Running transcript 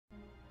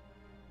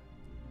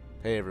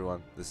Hey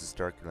everyone, this is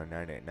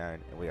Starkiller989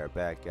 and we are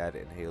back at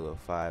it in Halo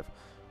 5,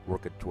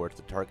 working towards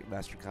the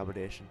Targetmaster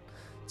Commendation.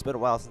 It's been a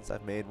while since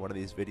I've made one of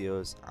these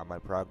videos on my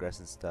progress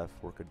and stuff,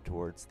 working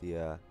towards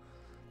the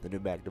new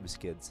Magnum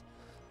skins.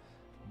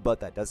 But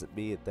that doesn't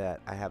mean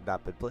that I have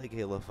not been playing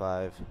Halo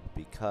 5,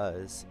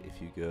 because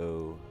if you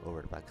go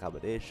over to my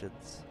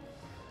commendations,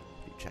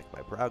 you check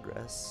my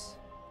progress,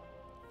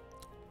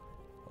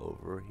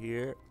 over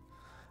here,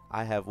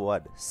 I have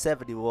won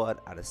 71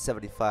 out of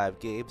 75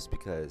 games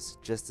because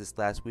just this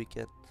last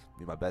weekend, me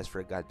and my best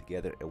friend got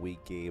together and we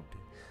gamed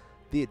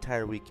the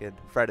entire weekend.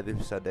 Friday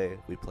through Sunday,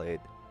 we played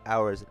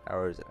hours and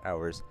hours and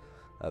hours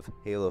of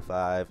Halo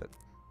 5 and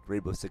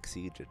Rainbow Six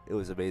Siege, and it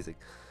was amazing.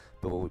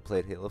 But when we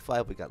played Halo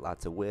 5, we got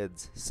lots of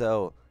wins.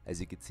 So,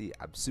 as you can see,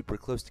 I'm super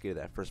close to getting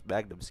that first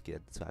Magnum skin.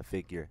 So I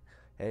figure,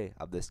 hey,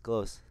 I'm this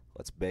close.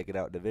 Let's bang it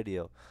out in a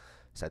video.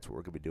 So that's what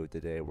we're going to be doing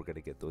today. We're going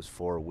to get those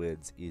 4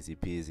 wins easy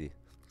peasy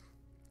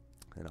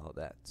and all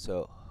that.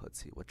 So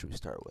let's see, what should we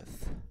start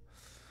with?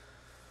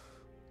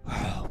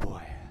 Oh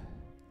boy,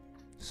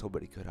 so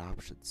many good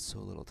options, so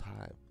little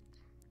time.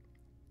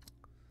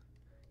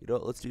 You know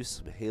what, let's do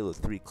some Halo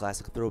 3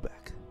 classic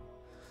throwback.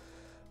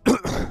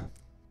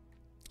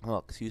 Oh,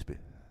 excuse me,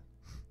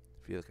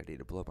 I feel like I need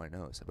to blow my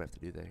nose. I might have to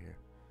do that here.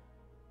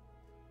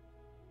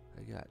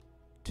 I got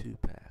 2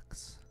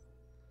 packs,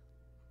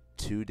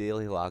 2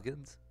 daily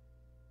logins.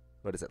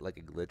 What is that, like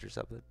a glitch or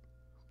something?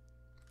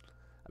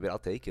 I mean, I'll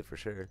take it for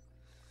sure.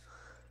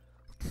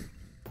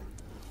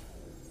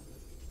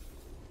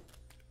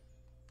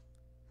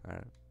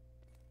 Alright.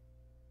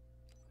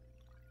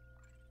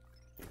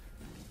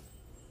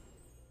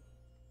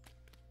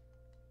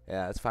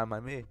 Yeah, that's fine by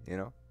me, you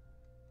know?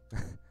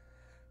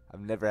 I've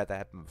never had that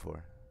happen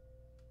before.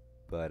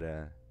 But,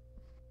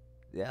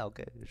 yeah,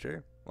 okay,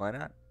 sure. Why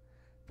not?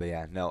 But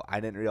yeah, no, I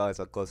didn't realize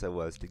how close I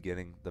was to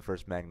getting the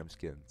first Magnum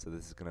skin. So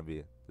this is gonna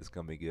be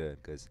good,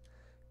 because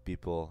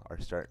people are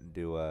starting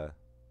to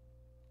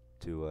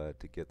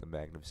get the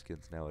Magnum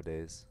skins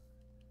nowadays.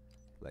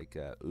 Like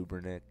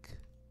Ubernick,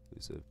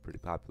 who's a pretty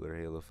popular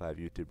Halo 5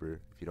 YouTuber.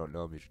 If you don't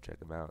know him, you should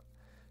check him out.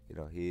 You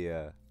know,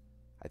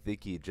 I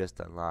think he just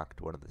unlocked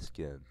one of the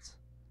skins,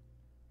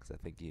 because I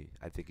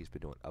think he's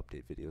been doing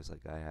update videos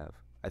like I have.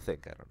 I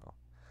don't know.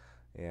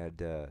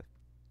 And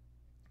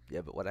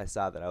yeah, but when I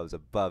saw that I was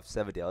above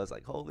 70, I was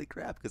like, holy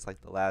crap! Because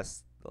like the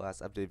last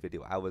update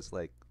video, I was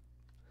like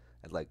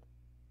at like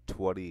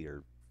 20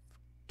 or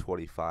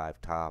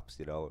 25 tops,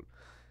 you know.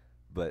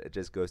 But it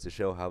just goes to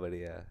show how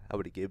many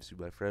games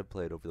my friend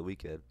played over the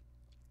weekend.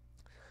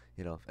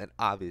 You know, and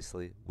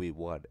obviously we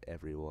won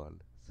every one.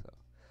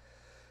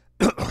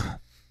 So,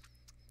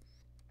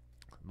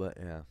 but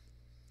yeah,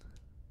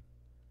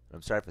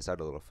 I'm sorry if I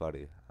sound a little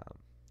funny. I'm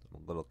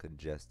a little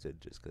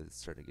congested just because it's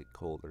starting to get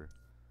colder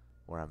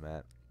where I'm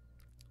at,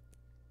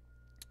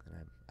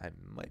 and I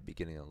might be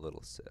getting a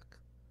little sick.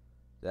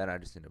 Then I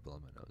just need to blow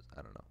my nose.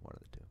 I don't know, one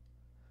of the two.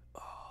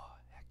 Oh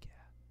heck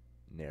yeah,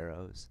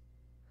 Narrows.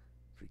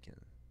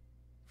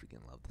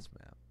 Freaking love this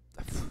map.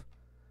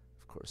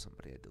 Of course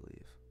somebody had to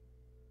leave.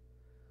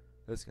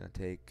 It's gonna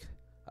take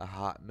a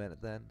hot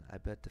minute then, I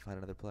bet, to find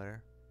another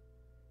player.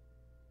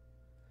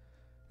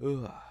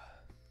 Ooh.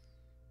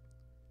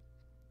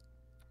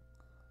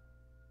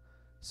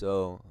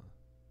 So,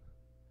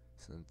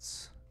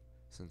 since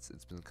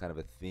it's been kind of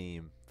a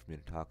theme for me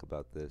to talk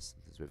about this,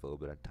 since we have a little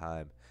bit of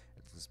time,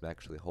 and since I'm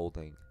actually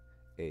holding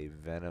a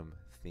Venom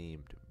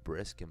themed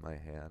brisk in my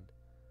hand,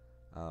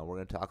 we're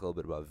gonna talk a little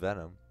bit about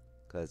Venom,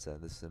 because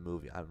this is a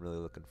movie I'm really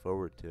looking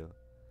forward to.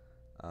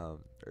 Or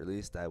at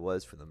least I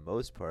was for the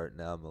most part.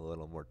 Now I'm a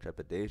little more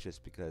trepidatious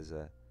because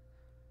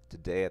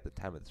today, at the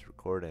time of this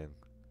recording,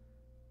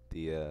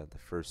 the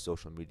first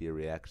social media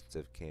reactions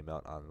have came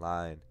out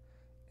online,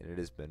 and it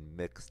has been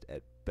mixed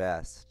at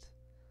best.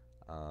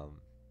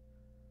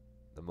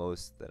 The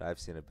most that I've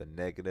seen have been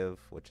negative,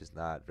 which is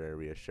not very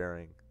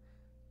reassuring.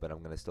 But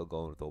I'm gonna still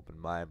go in with open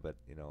mind. But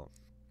you know,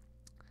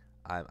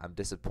 I'm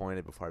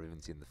disappointed before I've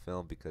even seen the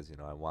film, because you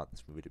know I want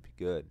this movie to be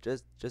good,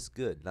 just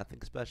good,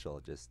 nothing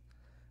special.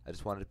 I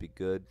just want it to be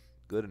good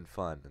and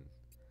fun. And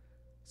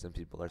some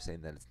people are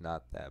saying that it's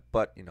not that,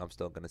 but you know I'm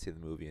still gonna see the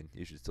movie, and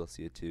you should still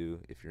see it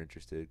too if you're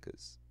interested,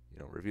 because you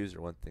know reviews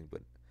are one thing,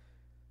 but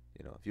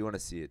you know if you want to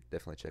see it,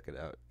 definitely check it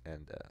out.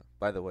 And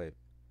by the way,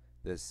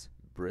 this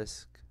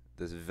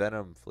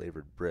Venom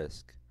flavored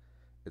brisk,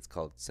 it's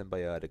called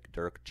Symbiotic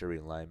Dark Cherry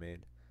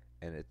Limeade,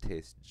 and it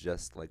tastes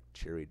just like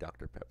cherry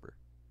Dr. Pepper.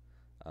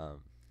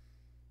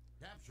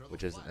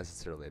 Which isn't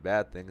necessarily a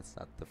bad thing. It's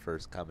not the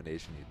first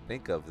combination you'd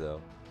think of,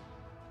 though,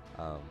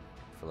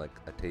 for like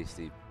a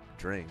tasty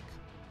drink.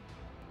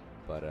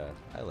 But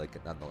I like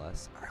it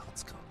nonetheless. All right,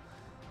 let's go.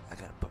 I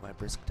gotta put my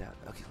brisk down.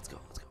 Okay, let's go.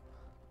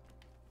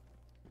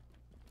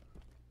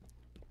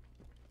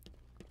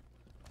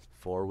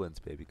 4 wins,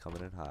 baby,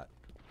 coming in hot.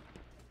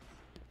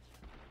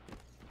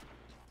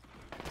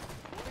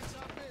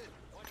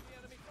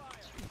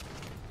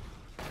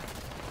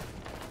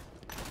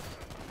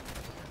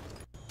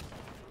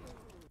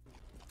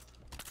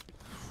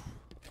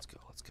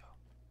 Let's go.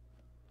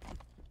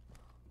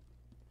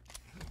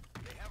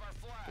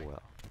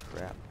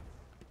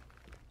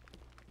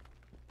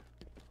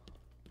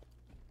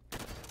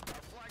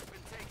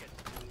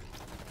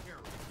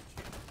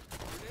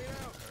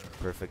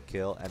 Perfect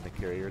kill and the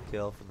carrier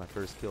kill for my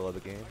first kill of the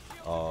game.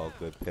 Oh,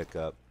 good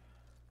pickup.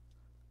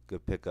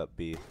 Good pickup,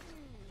 B.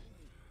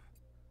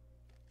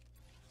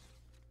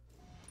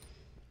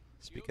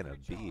 Speaking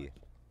of B,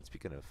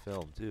 speaking of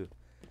film too,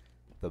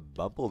 the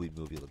Bumblebee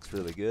movie looks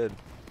really good.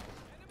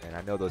 And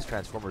I know those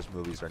Transformers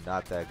movies are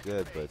not that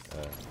good, but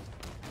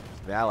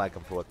I mean, I like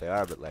them for what they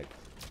are, but like,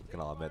 we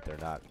can all admit they're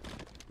not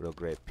real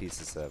great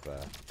pieces of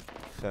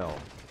film.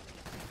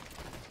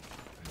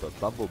 But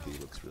Bumblebee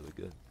looks really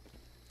good.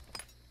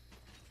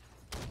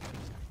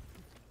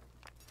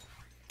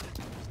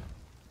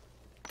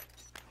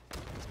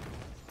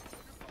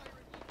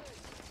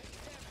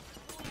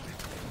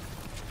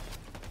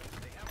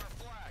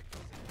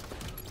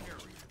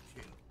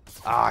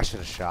 Ah, I should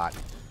have shot,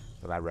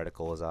 but my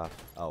reticle was off.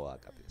 Oh, well, I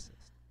got the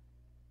assist.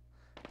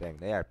 Dang,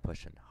 they are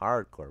pushing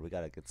hardcore. We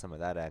got to get some of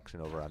that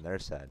action over on their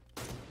side.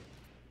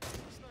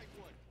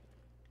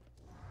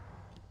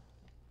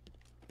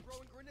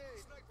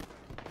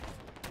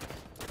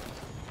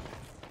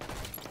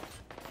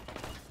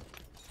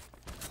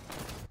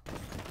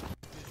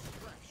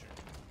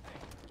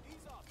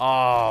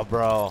 Oh,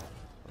 bro.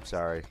 I'm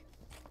sorry.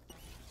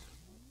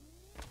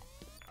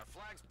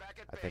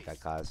 I think I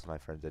caused my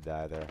friend to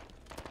die there.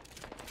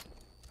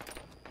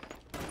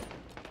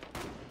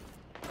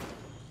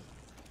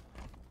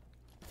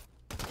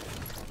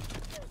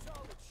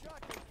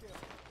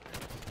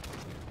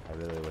 I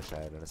really wish I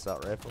had an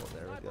assault rifle.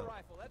 There we go.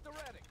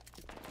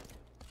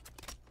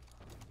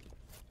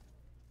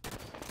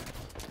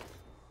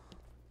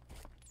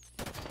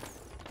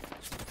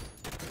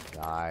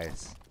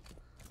 Nice.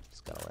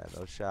 Just gotta land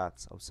those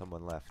shots. Oh,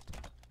 someone left.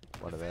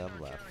 One of them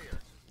left.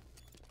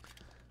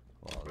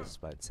 Well,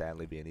 this might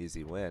sadly be an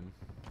easy win.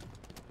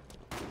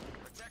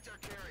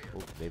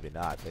 Ooh, maybe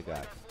not. They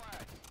got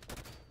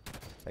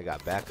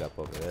backup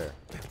over there.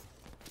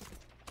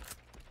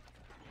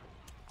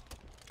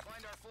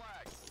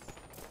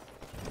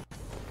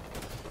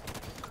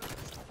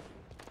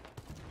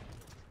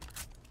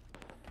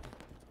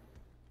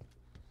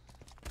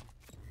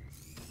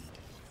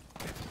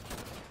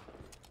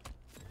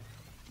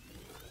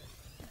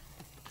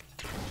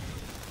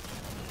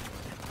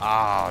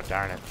 Oh,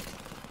 darn it.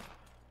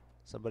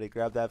 Somebody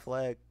grab that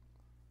flag.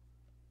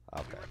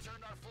 Okay.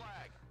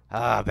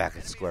 Ah, back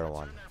at square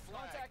one.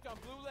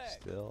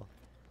 Still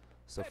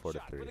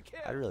 4-3.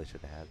 I really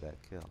should have had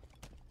that kill.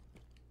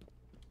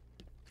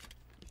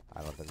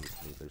 I don't think this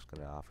neither's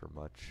going to offer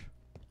much.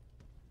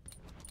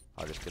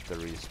 I'll just get the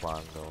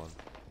respawn going.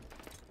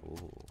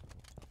 Ooh.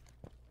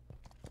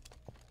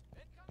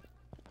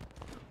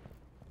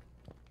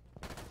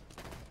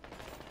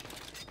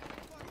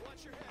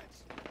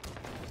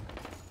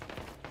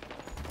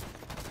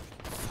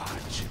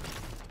 Fudge.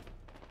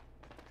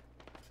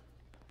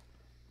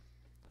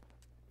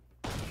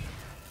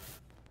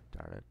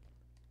 Darn it.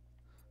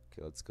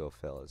 Okay, let's go,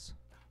 fellas.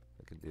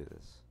 I can do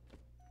this.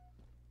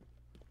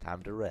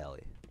 Time to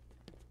rally.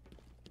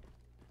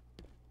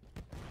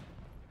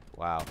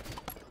 Wow.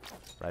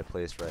 Right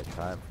place, right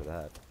time for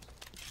that.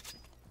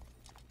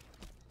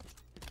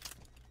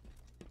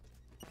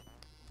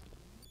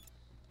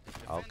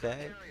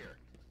 Okay.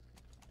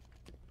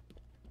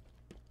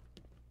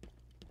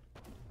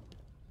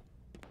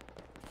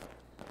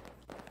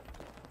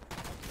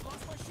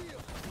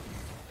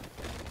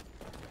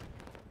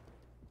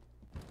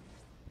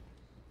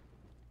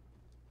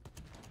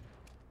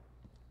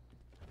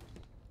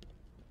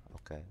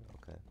 Okay,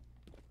 okay.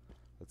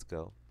 Let's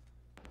go.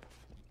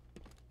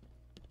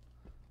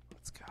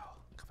 Let's go.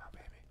 Come on,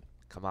 baby.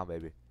 Come on,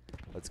 baby.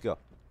 Let's go.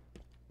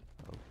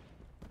 Oh.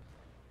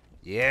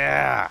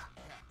 Yeah!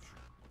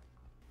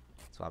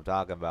 That's what I'm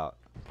talking about.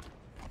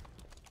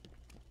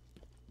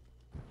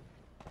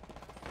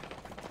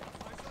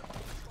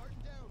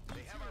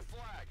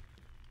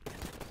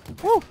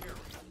 Woo!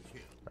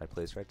 Right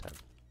place, right time.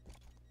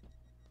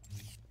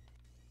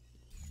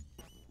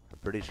 I'm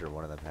pretty sure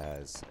one of them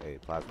has a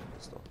plasma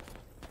pistol.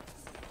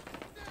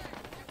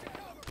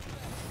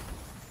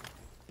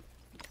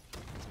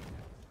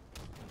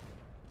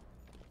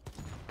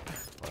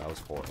 Oh, that was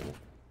horrible.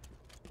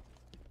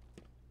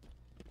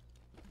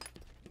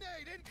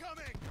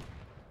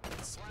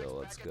 Let's go,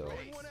 let's go.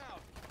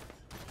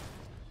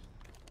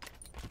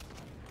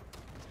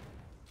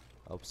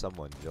 Hope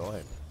someone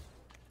joined.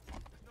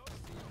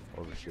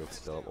 Overshield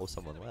still up. Oh,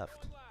 someone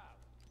left.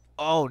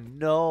 Oh,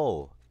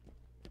 no!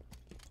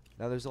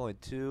 Now there's only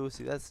two.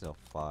 See, that's no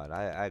fun.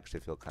 I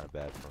actually feel kind of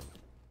bad for them.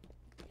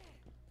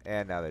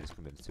 And now they just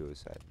committed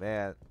suicide.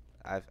 Man,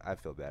 I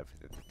feel bad for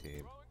the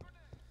team.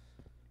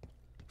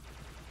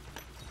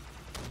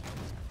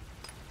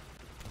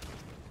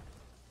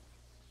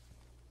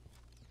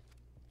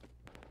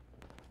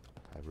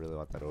 I really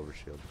want that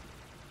overshield.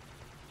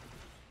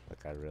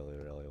 Like, I really,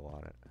 really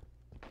want it.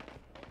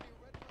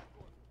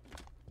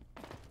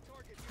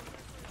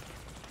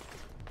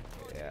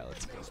 Yeah,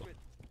 let's go.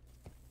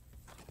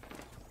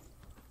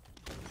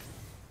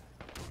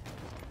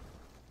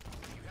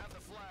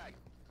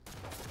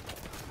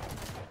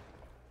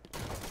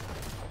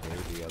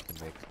 Maybe I can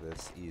make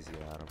this easy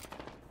on him.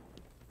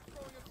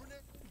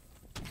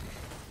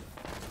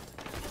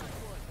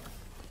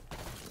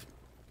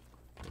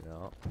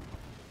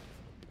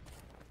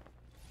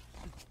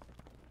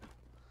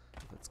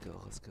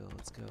 let's go,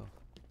 let's go.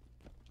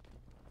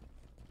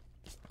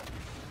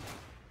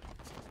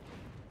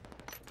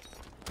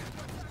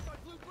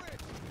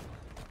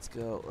 Let's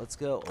go, let's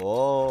go.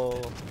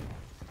 Oh,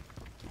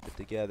 keep it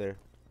together.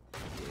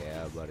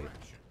 Yeah, buddy.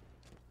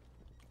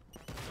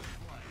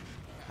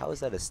 How is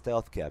that a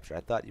stealth capture?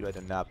 I thought you had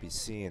to not be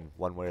seen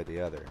one way or the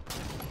other.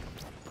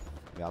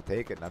 I mean, I'll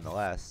take it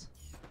nonetheless.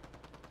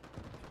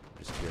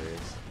 Just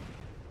curious.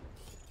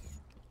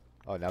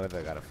 Oh, now that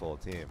I got a full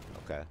team.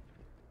 Okay.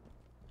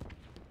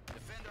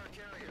 Defend our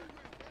carrier.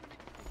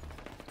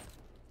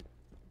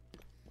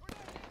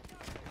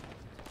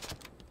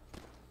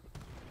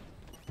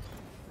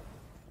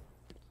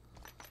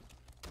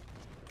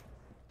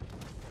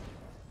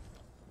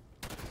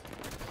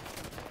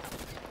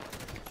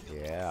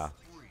 Yeah.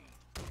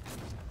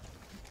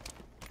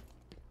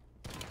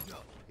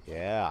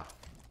 Yeah.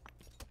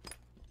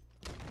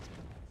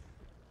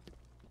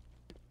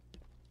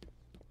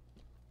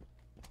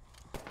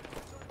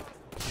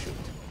 Shoot.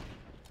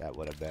 That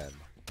would have been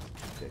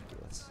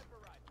ridiculous.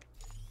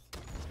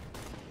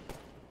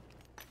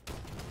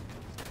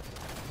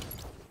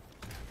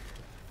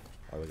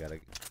 Oh, we gotta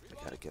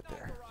get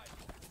there.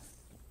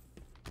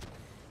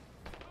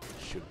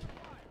 Shoot.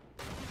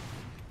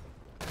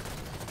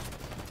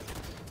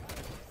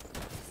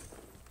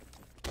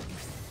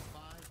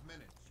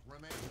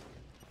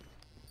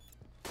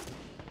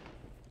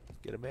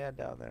 Get a man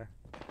down there.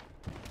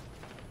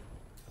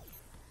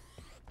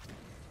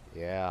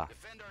 Yeah.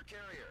 Defend our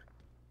carrier.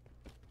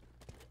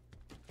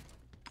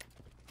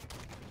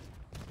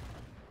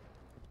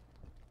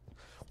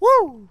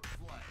 Woo!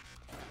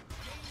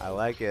 I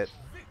like it.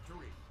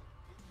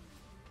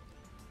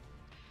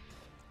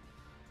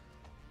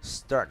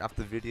 Starting off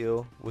the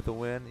video with a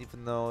win,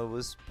 even though it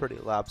was pretty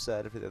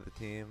lopsided for the other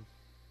team.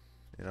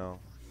 You know,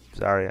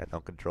 sorry I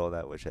don't control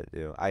that, which I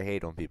do. I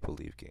hate when people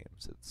leave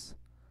games. It's,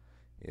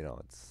 you know,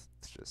 it's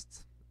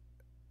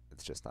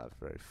just not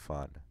very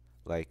fun.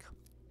 Like,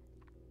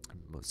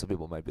 some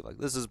people might be like,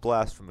 this is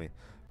blasphemy,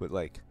 but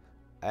like,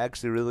 I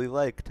actually really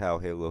liked how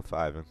Halo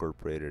 5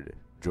 incorporated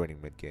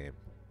joining mid-game.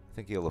 I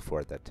think Halo 4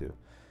 had that too.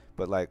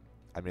 But like,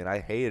 I mean, I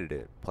hated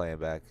it playing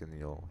back in, you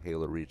know,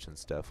 Halo Reach and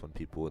stuff when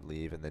people would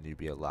leave and then you'd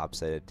be a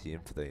lopsided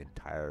team for the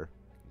entire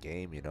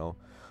game, you know.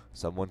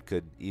 Someone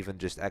could even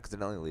just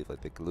accidentally leave.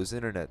 Like, they could lose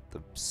internet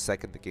the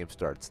second the game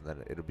starts, and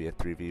then it'll be a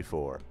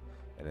 3v4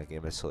 in a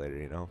game of Slayer,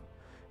 you know.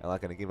 And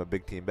like in a game of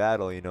big team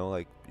battle, you know,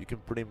 like, you can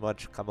pretty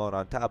much come out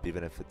on top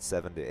even if it's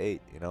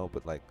 7-8, you know.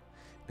 But like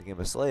in a game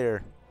of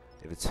Slayer,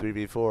 if it's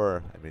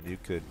 3v4, I mean, you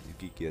could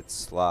get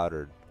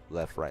slaughtered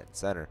left, right, and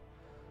center.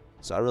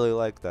 So I really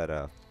like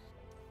that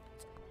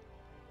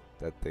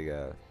that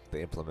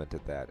they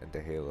implemented that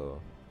into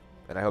Halo,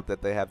 and I hope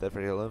that they have that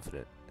for Halo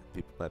Infinite.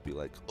 People might be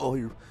like, "Oh,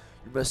 you're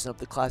messing up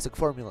the classic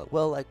formula."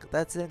 Well, like,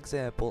 that's an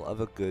example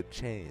of a good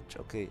change.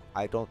 Okay,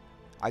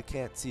 I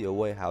can't see a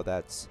way how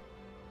that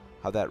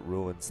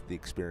ruins the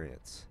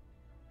experience.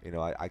 You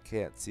know, I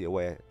can't see a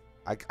way.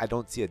 I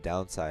don't see a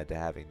downside to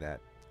having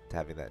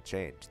that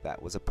change.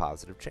 That was a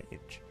positive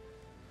change.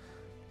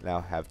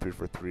 Now, have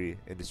 343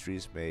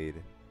 Industries made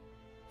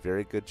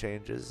very good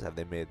changes? Have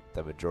they made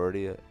the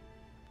majority?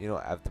 You know,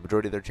 have the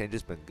majority of their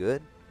changes been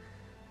good?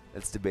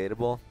 It's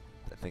debatable.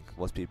 I think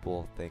most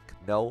people think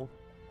no,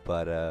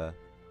 but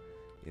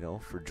you know,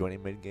 for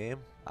joining mid game,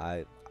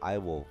 I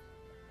will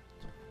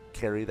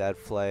carry that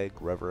flag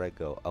wherever I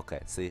go. Okay,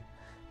 see,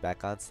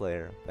 back on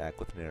Slayer, back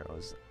with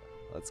Narrows.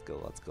 Let's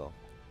go, let's go.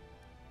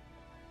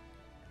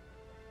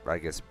 I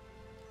guess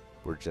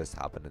we're just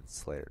hopping in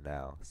Slayer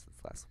now, since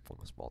last one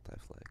was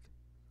multi-flag.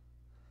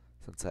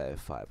 Since I have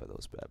 5 of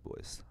those bad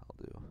boys, I'll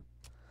do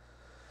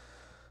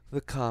the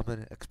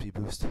common XP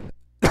boost.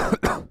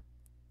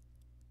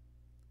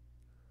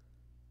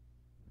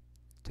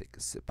 Take a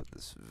sip of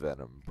this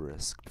Venom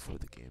Brisk before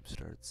the game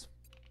starts.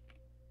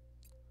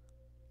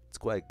 It's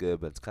quite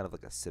good, but it's kind of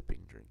like a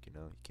sipping drink, you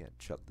know? You can't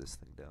chug this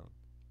thing down.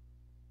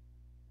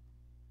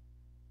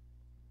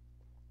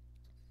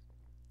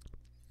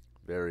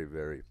 Very,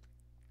 very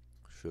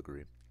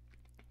sugary,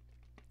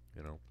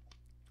 you know?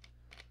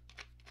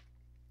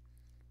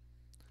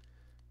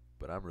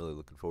 But I'm really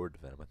looking forward to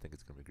Venom. I think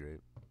it's going to be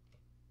great.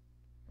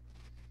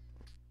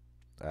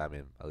 I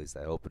mean, at least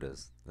I hope it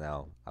is.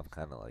 Now, I'm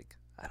kind of like,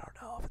 I don't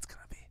know if it's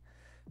going to be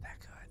that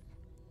good.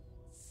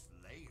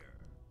 Slayer.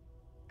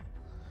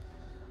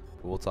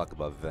 But we'll talk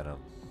about Venom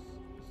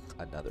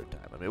another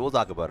time. I mean, we'll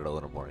talk about it a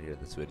little more here in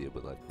this video,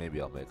 but like, maybe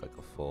I'll make like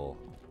a full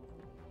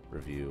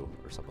review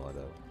or something like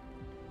that.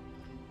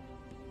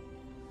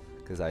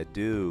 Because I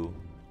do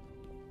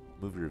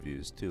movie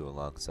reviews too,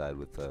 alongside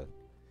with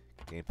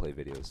gameplay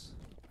videos.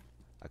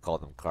 I call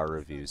them car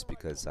reviews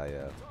because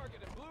right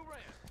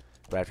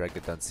after I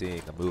get done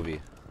seeing a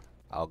movie,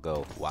 I'll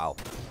go, wow.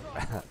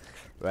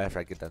 Right after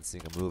I get done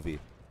seeing a movie,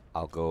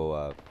 I'll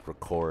go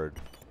record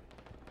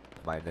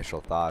my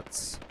initial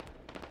thoughts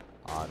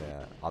on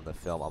the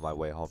film on my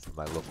way home from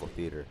my local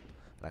theater.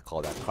 And I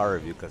call that car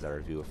review because I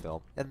review a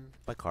film in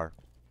my car.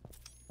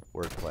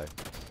 Wordplay.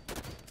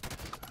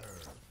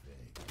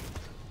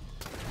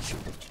 Shoot.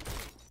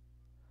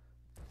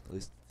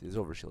 His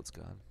overshield's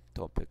gone.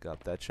 Don't pick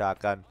up that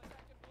shotgun.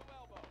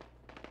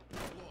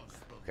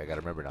 Okay, I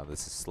gotta remember now.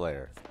 This is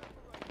Slayer.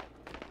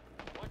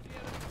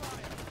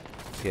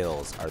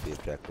 Kills are the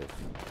objective.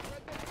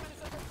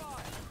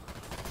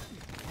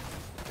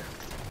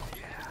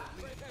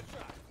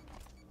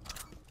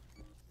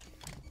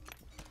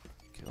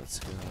 Okay, let's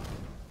go.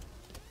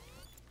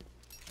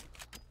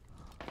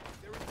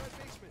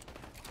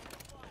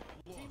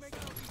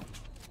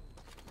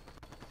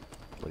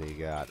 What do you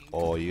got?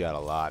 Oh, you got a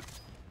lot.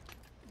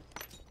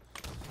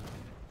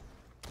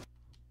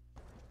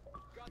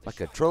 My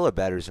controller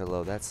batteries are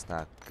low. That's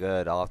not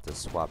good. I'll have to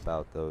swap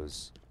out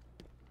those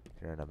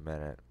here in a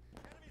minute.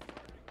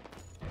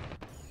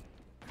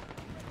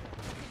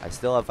 I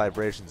still have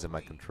vibrations in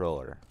my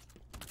controller.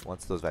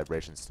 Once those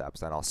vibrations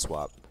stops, then I'll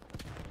swap.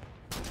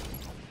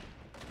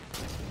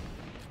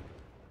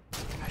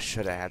 I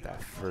should have had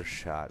that first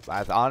shot.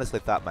 I honestly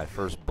thought my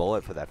first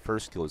bullet for that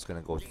first kill was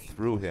going to go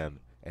through him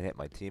and hit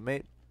my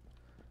teammate.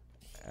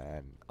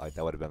 And like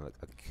that would have been like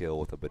a kill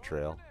with a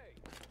betrayal.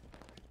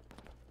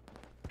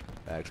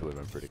 That actually would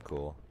have been pretty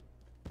cool.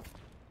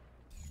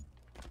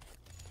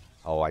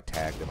 Oh, I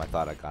tagged him. I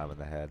thought I got him in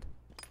the head.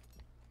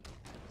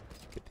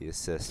 Get the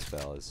assist,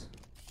 fellas.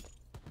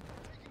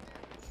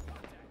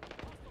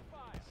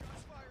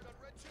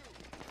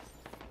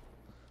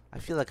 I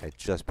feel like I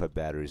just put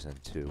batteries in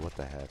too. What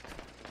the heck?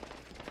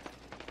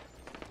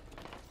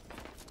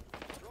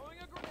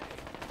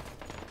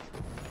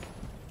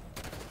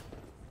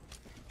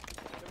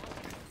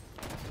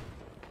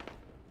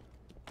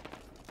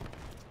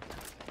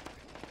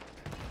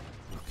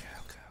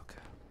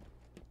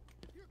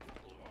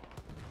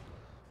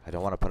 I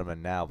don't want to put him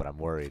in now, but I'm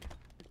worried.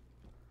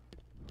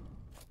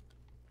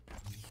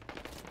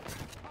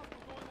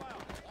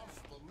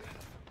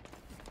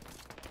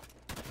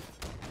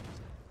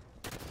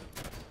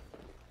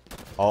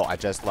 Oh, I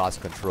just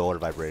lost controller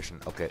vibration.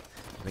 Okay,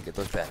 let me get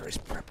those batteries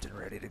prepped and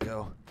ready to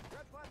go.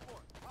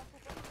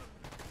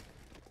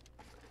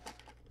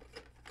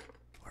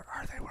 Where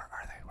are they? Where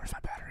are they? Where's my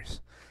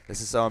batteries?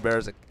 This is so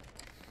embarrassing.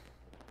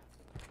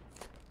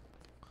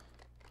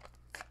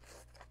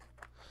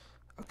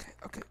 Okay,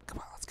 okay, come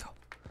on, let's go.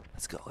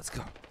 Let's go, let's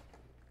go.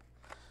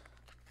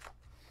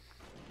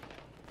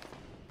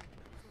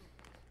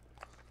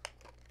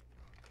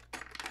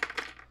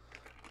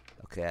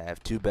 Okay, I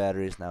have 2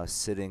 batteries now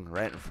sitting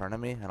right in front of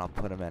me, and I'll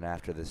put them in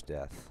after this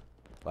death.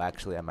 Well,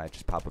 actually, I might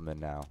just pop them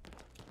in now.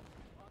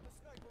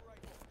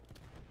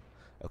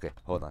 Okay,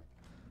 hold on.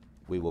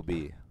 We will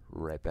be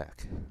right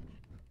back.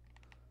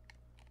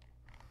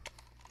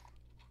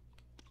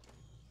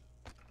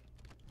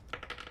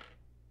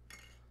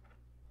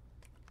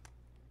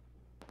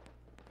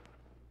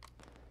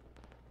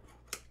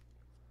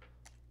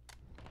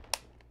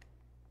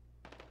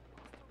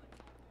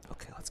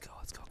 Okay, let's go,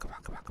 let's go. Come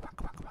on, come on, come on,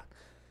 come on, come on.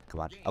 Come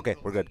on. Okay,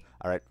 we're good.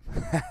 All right.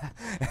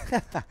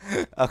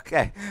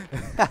 Okay.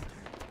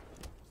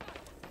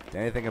 Did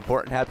anything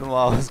important happen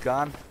while I was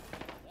gone?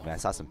 I mean, I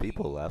saw some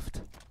people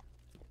left.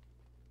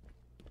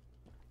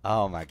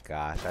 Oh my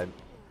gosh.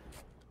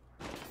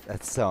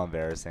 That's so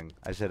embarrassing.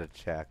 I should have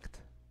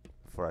checked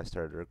before I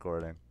started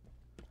recording.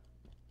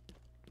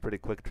 Pretty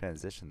quick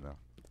transition, though.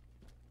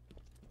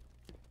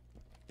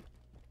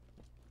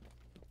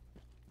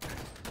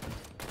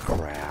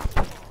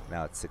 Crap.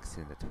 Now it's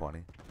 16 to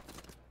 20.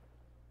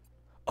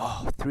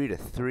 Oh, 3 to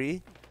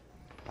 3?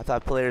 I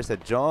thought players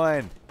had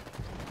joined.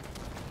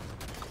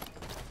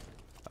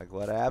 Like,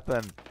 what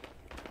happened?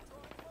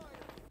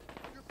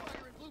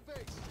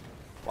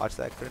 Watch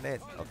that grenade.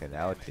 Okay,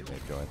 now a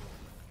teammate joined.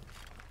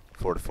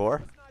 4 to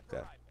 4?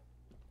 Okay.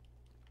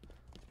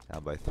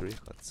 Down by 3.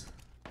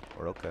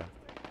 We're okay.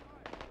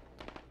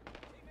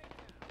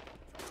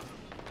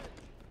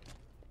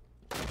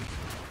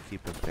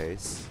 Keeping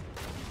pace.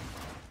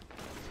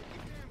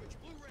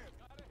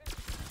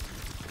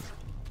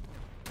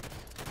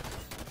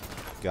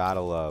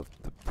 Gotta love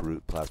the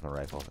brute plasma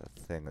rifle. That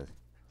thing is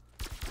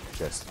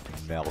just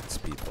melts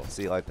people.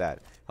 See, like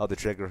that. Held the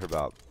trigger for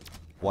about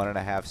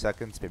 1.5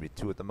 seconds, maybe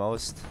 2 at the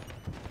most.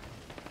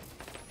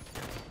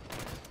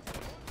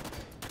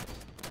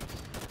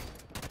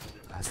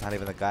 That's not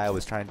even the guy I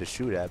was trying to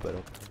shoot at, but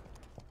okay.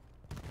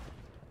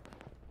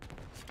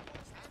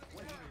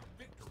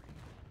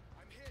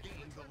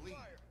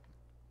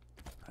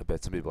 I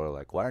bet some people are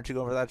like, why aren't you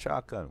going for that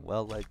shotgun?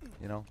 Well, like,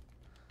 you know,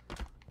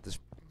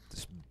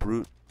 this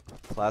brute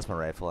plasma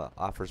rifle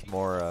offers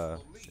more,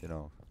 you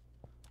know,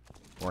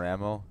 more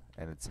ammo,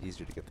 and it's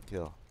easier to get the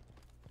kill.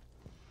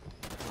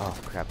 Oh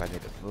crap, I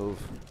need to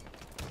move.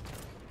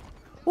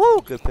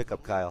 Woo! Good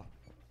pickup, Kyle.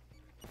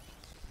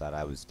 Thought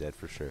I was dead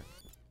for sure.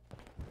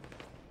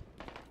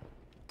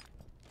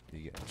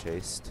 You getting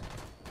chased?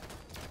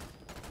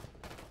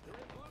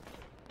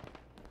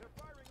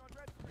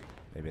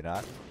 Maybe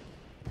not.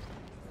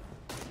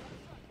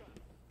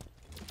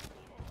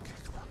 Okay,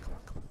 come on, come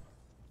on, come on.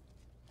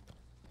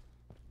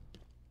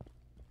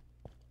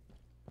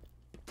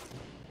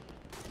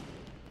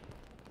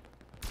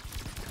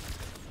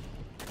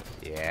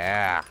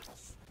 Yeah.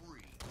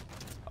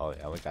 Oh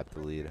yeah, we got the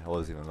lead. I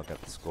wasn't even looking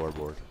at the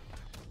scoreboard.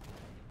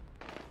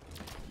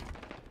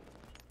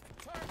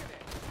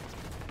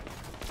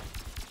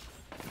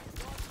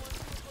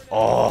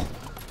 Oh!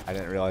 I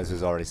didn't realize it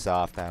was already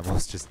soft. I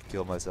almost just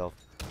killed myself.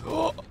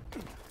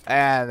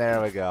 And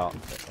there we go.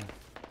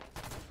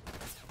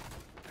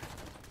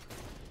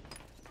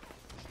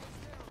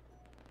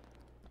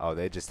 Oh,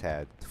 they just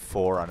had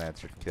 4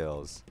 unanswered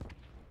kills.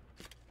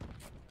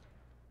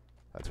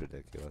 That's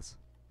ridiculous.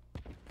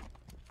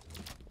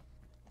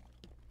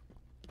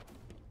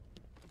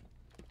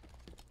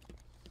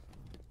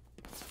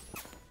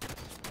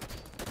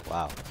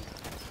 Wow.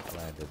 I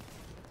landed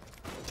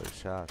 3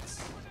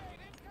 shots.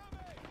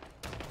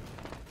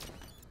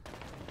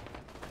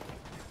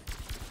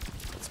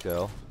 Let's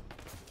go.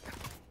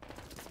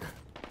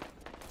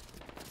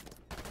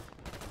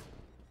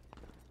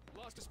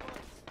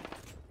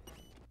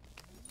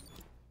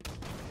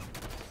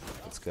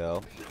 Let's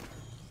go.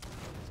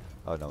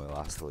 Oh no, we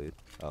lost the lead.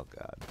 Oh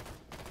god.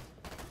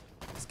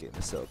 This game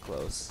is so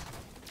close.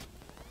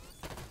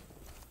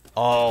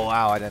 Oh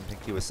wow, I didn't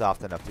think he was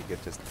soft enough to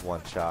get just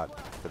 1 shot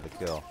for the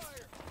kill.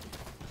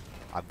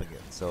 I've been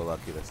getting so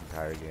lucky this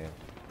entire game.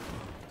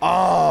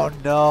 Oh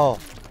no!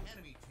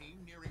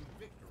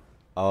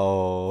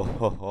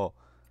 Oh,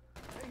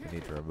 we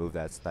need to remove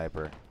that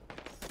sniper.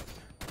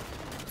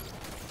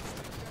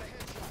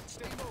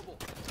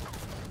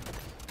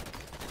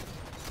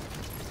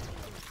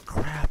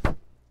 Crap.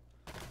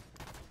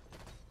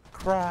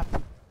 Crap.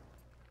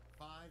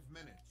 5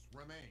 minutes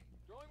remain.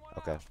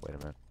 Okay, wait a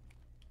minute.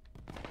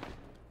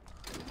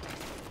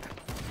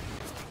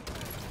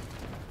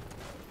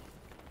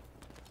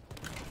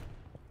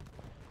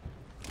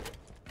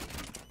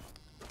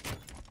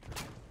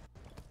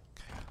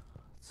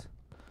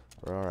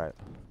 We're alright.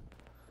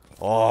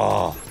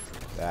 Oh,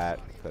 that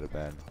could have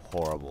been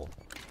horrible.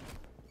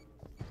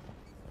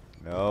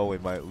 No, we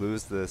might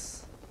lose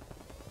this.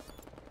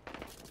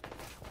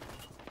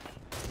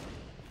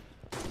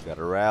 We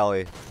gotta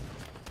rally.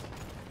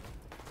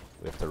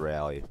 We have to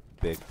rally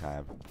big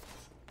time.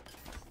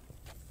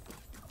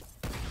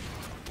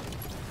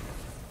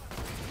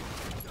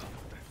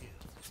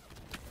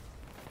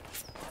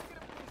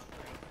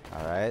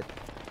 Alright.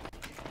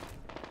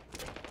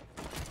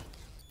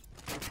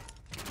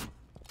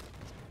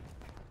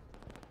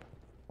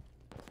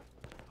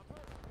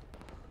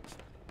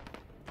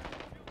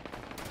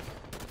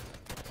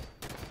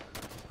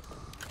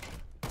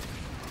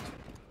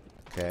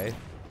 Okay.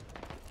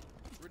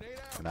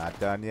 We're not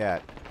done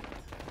yet.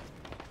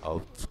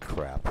 Oh,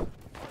 crap.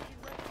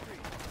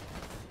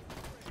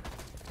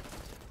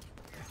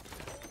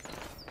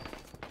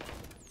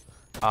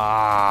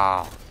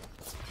 Ah!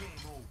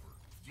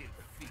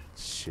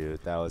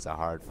 Shoot, that was a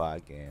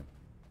hard-fought game.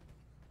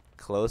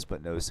 Close,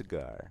 but no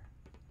cigar.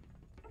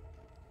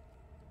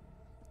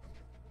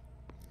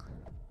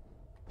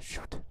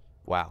 Shoot.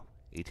 Wow.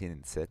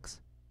 18-6.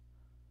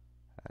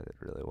 I did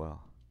really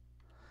well.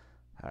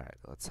 Alright,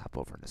 let's hop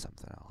over into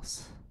something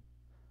else.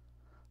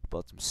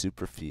 About some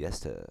Super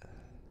Fiesta.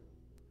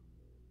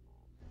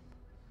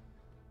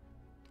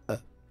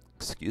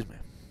 Excuse me.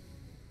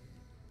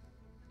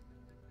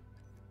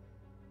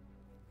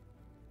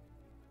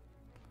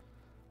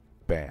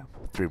 Bam.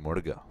 3 more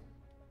to go.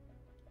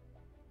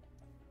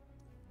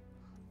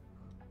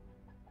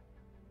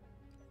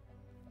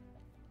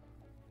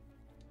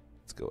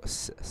 Let's go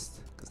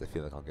assist, because I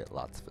feel like I'll get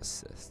lots of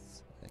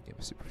assists in a game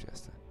of Super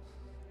Fiesta.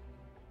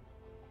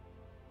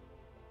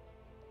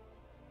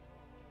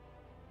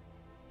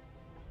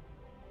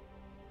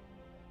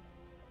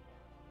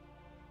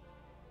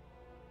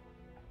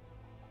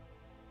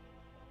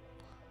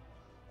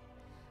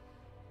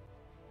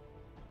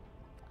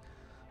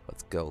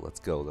 Let's go, let's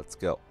go, let's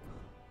go.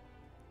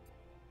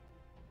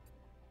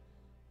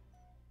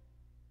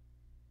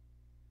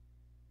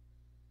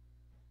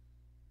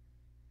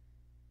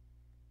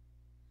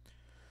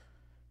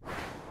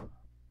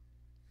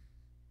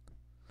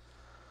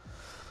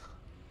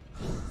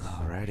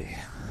 Alrighty.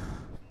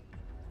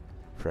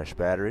 Fresh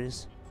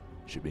batteries.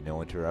 Should be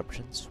no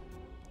interruptions.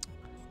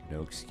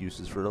 No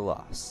excuses for the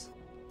loss.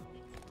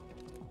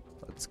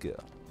 Let's go.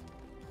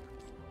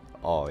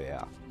 Oh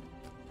yeah.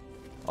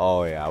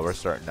 Oh yeah, we're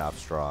starting off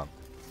strong.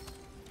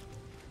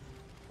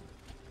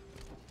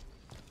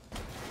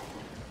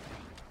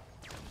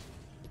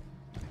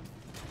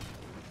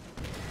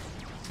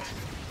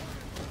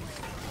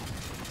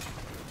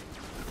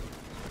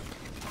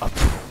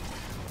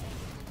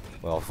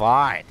 Well,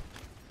 fine.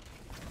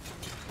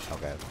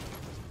 Okay.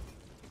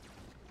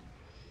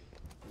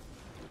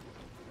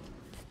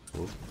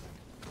 Ooh.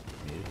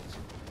 Mute.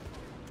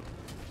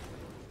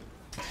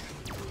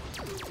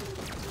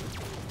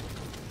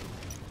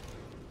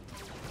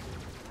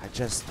 I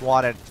just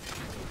wanted...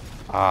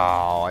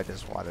 Oh, I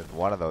just wanted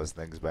one of those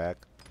things back.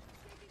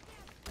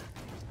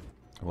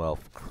 Well,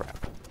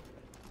 crap.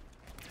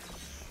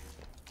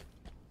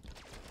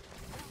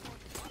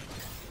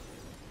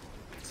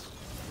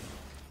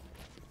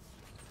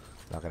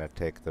 Not gonna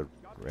take the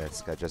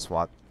risk. I just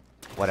want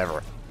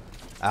whatever.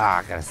 Ah,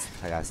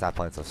 I gotta stop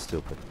playing so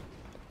stupid.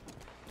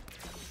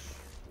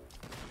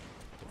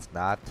 It's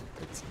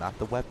not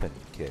the weapon,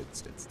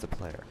 kids. It's the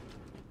player.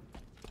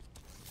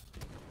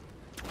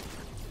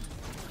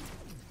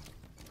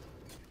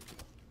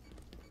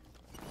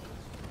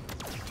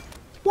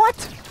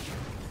 What?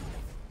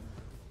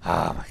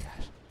 Oh my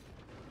gosh.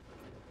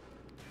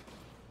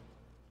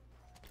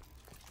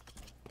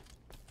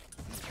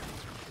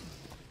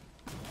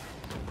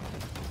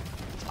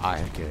 I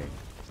am getting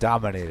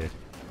dominated.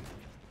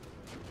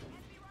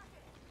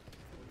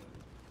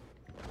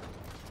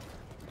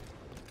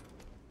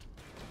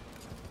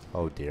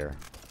 Oh dear.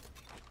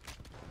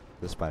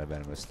 This might have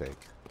been a mistake.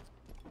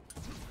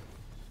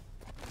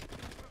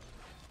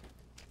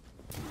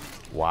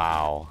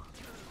 Wow.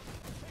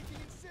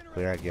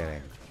 We are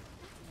getting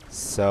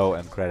so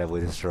incredibly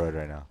destroyed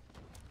right now.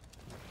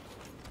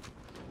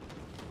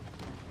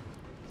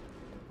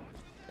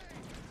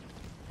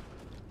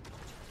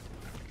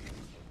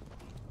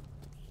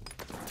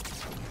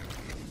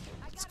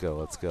 Let's go,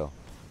 let's go.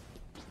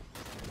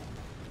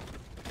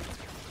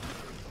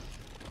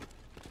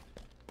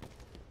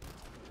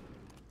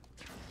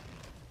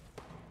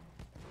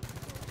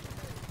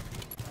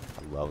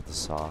 I love the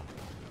saw.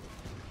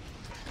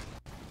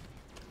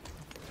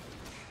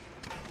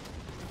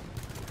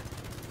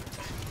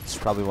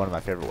 It's probably one of my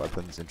favorite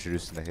weapons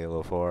introduced in the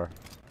Halo 4.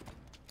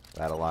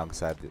 That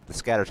alongside the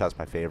scatter shot's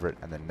my favorite,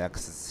 and then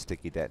next is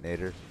sticky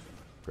detonator.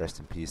 Rest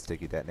in peace,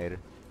 sticky detonator.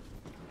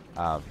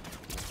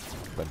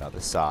 But no,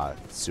 the saw,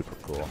 it's super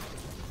cool.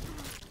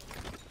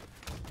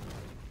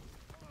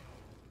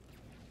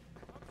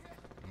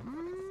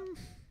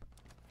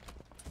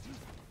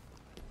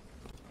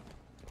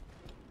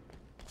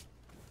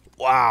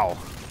 Wow.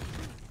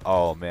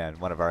 Oh man,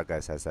 one of our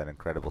guys has that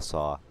incredible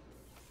saw.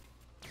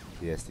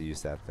 He has to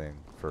use that thing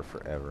for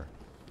forever.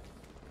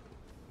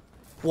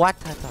 What?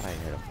 I thought I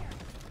hit him.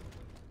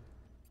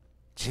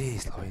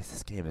 Jeez Louise,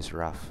 this game is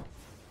rough.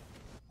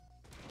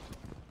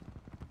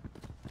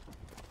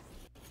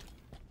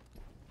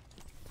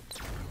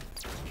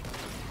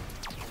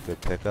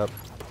 Good pickup.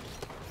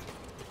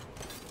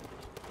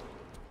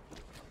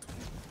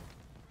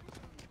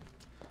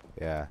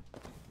 Yeah.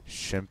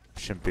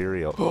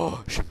 Shimperio.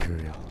 Oh,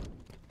 Shimperio.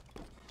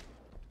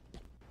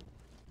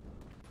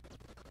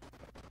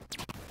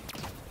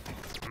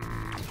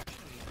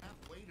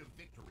 Halfway to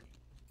victory.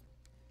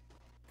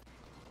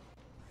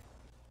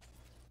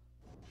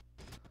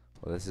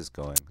 Well, this is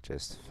going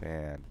just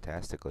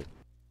fantastically.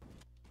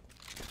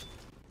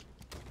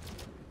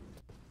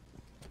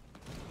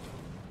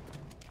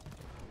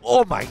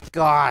 Oh my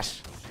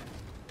gosh!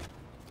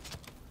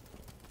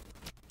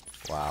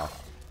 Wow.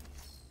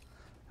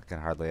 I can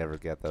hardly ever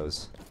get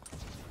those.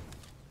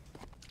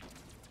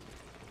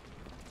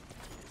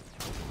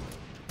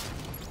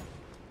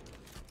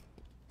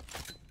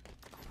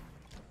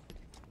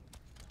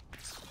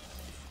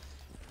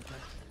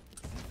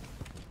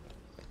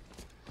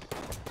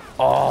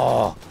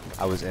 Oh!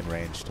 I was in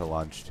range to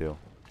launch too.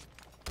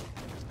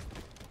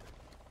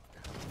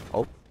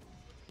 Oh.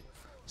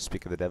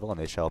 Speak of the devil and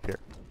they shall appear.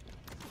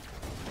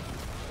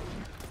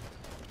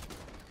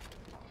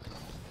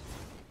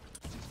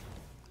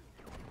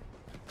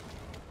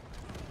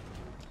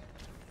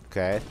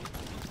 Okay.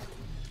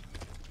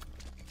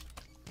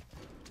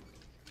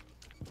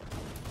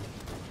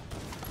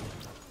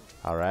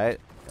 Alright.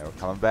 And we're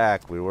coming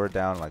back. We were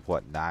down like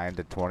what, 9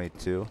 to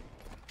 22. And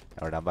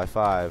we're down by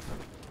 5.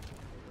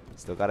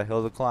 Still got a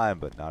hill to climb,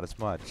 but not as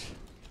much.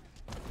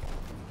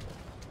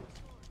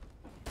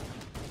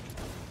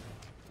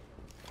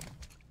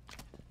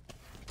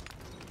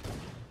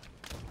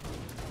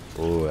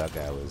 Ooh, that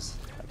guy was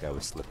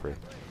slippery.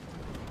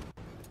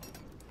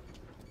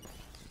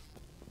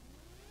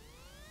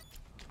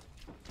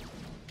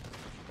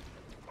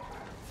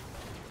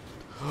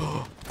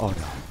 Oh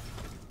no.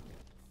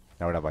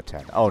 Now we're down by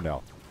 10. Oh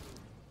no.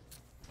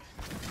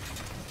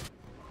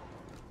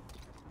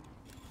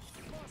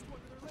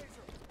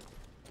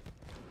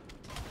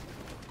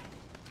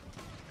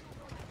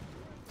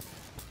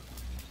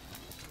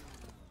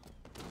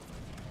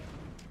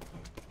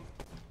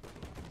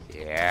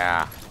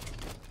 Yeah.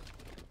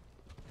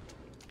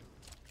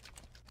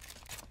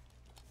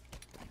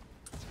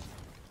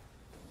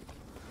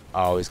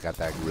 Oh, he's got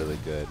that really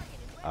good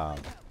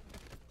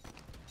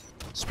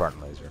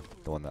Spartan laser,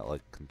 the one that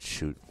like can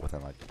shoot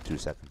within like 2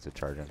 seconds of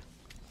charging.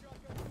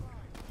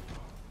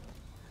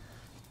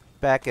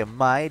 Back in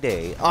my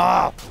day,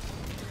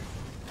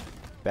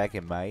 back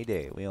in my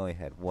day, we only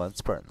had one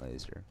Spartan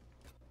laser,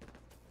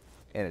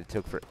 and it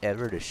took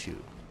forever to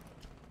shoot.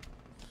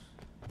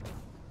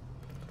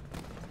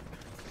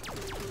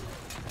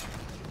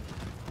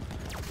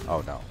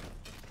 Oh no!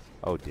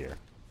 Oh dear!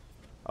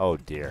 Oh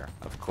dear!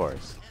 Of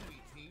course.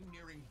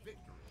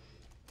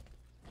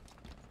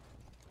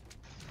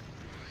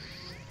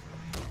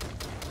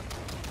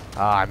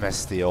 Ah, I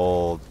missed the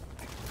old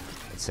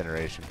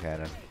incineration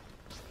cannon.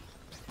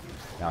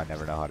 Now I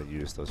never know how to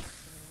use those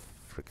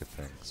frickin'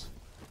 things.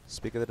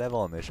 Speak of the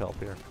devil and they shall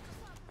appear.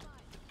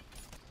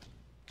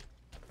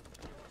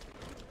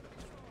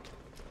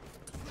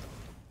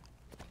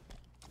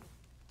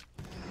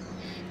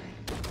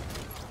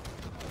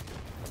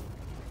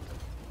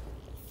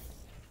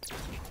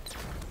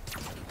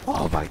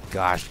 Oh my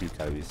gosh, you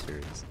gotta be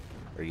serious.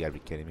 Or you gotta be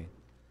kidding me.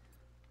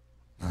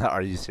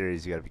 Are you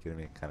serious? You gotta be kidding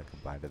me. Kind of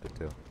combined the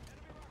two.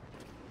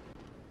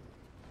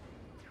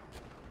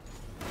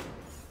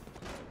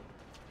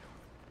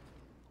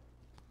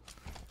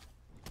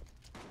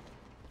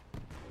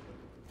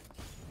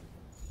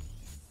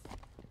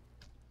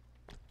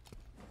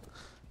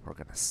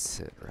 gonna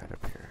sit right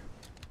up here.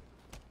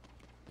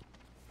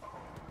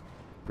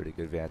 Pretty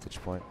good vantage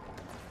point.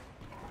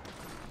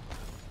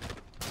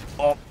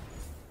 Oh!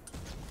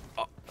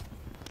 Oh.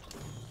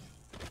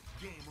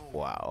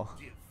 Wow.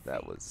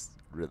 That was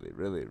really,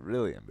 really,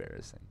 really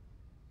embarrassing.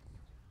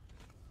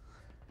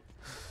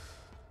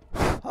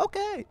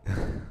 Okay!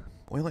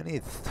 We only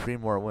need 3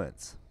 more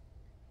wins.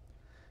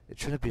 It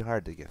shouldn't be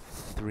hard to get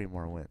 3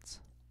 more wins.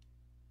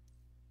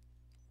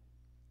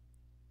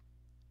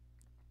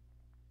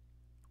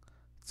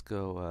 Let's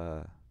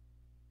go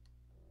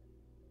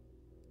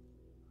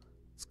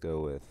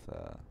with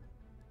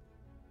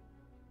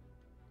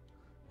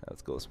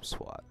let's go with some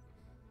SWAT.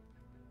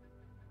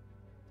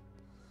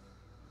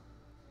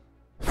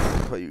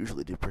 I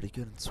usually do pretty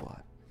good in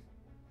SWAT.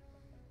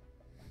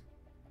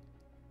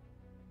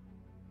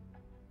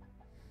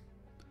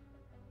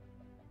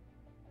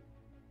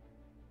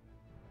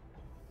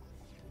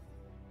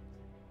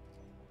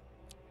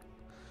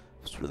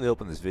 I was really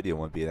hoping this video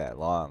wouldn't be that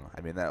long.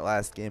 I mean, that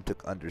last game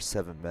took under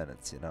 7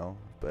 minutes, you know.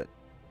 But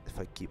if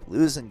I keep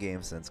losing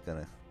games, then it's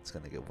gonna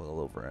get well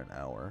over an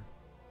hour.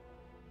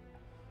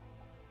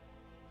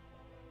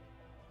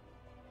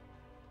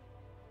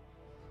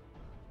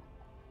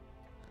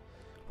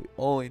 We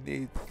only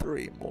need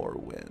 3 more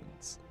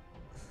wins.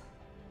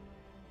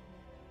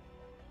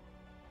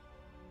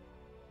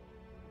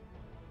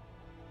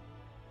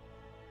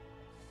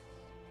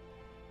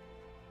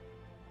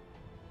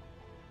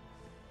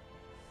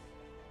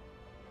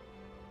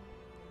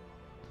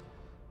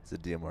 It's a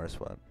DMR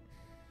SWAT.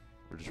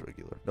 Or just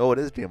regular. No, it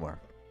is DMR.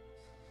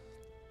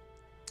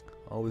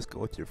 Always go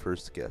with your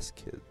first guess,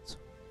 kids.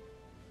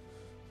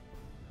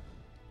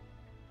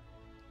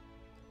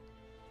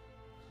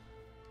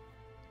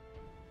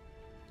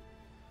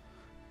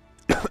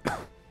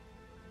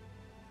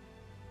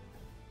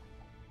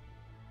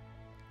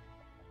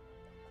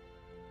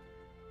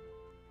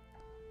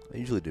 I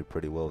usually do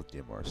pretty well with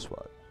DMR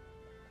SWAT.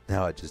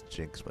 Now I just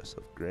jinx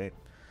myself. Great.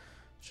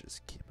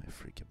 Just keep my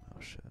freaking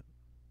mouth shut.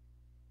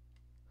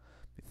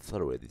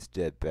 Throw away these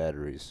dead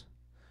batteries.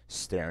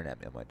 Staring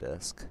at me on my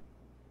desk.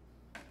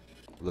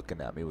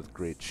 Looking at me with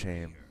great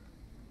shame.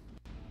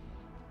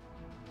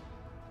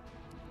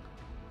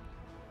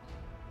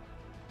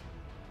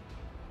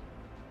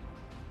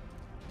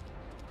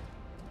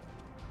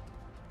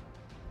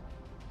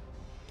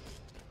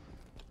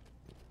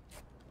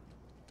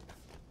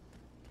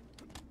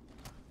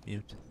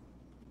 Mute.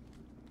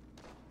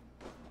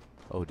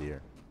 Oh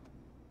dear.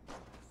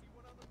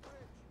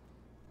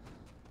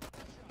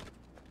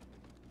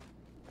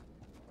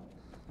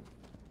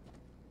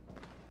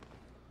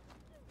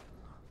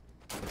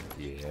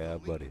 Yeah,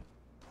 buddy.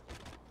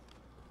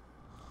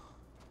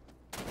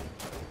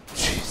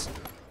 Jeez.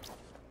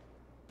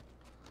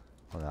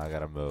 Well, now I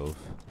gotta move.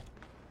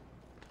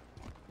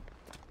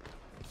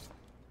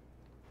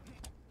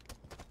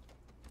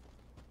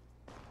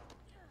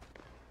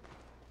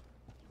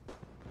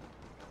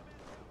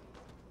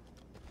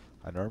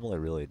 I normally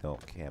really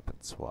don't camp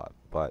and SWAT,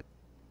 but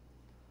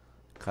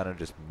kind of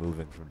just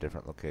moving from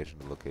different location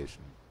to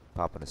location,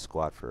 popping a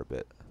squad for a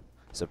bit.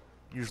 It's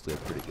usually a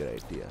pretty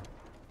good idea.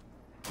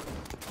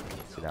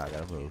 So now I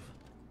gotta move.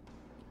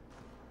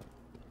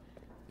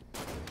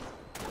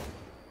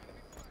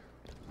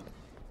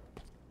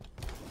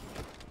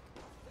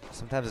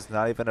 Sometimes it's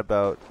not even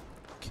about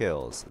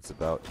kills, it's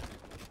about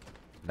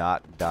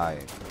not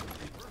dying.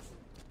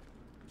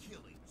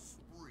 Killing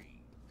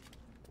spree.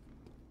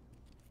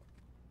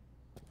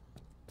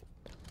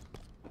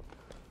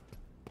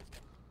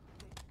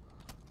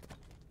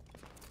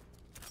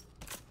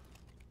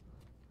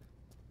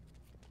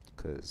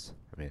 Because,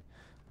 I mean,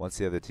 once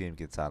the other team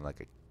gets on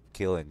like a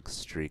killing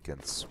streak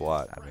and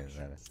SWAT, I mean,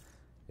 then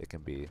it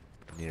can be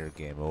near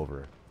game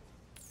over.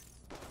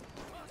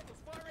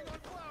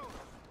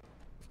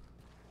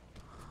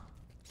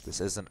 This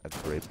isn't a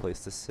great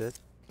place to sit.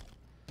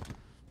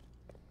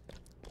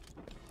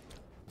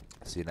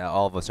 See, now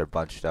all of us are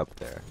bunched up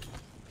there.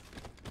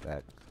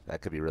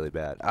 That could be really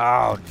bad.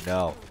 Oh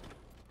no!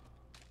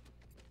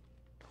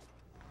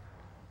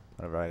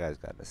 One of our guys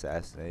got an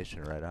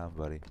assassination right on,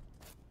 buddy.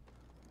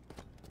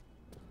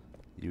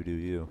 You do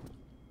you.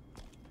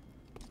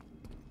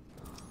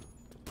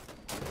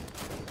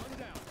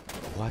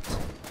 What?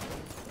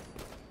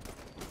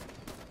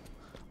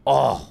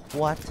 Oh,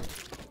 what?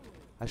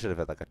 I should have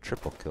had like a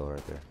triple kill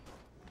right there.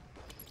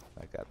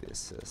 I got the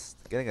assist.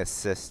 Getting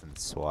assist in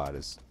SWAT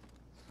is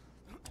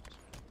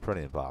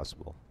pretty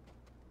impossible.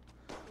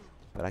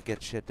 But I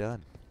get shit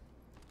done.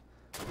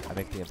 I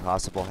make the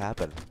impossible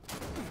happen.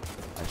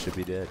 I should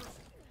be dead.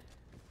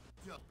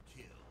 Double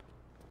kill.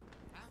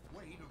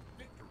 Halfway to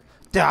victory.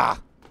 Dah!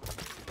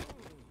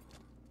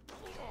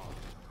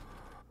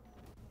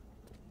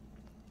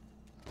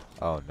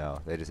 Oh no,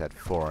 they just had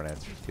 4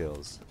 unanswered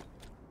kills.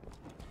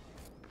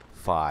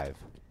 5.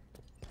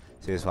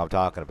 See, that's what I'm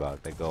talking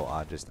about. They go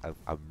on just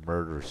a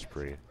murder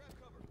spree.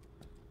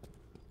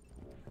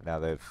 Now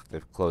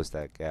they've closed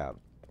that gap.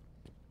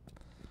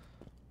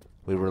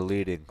 We were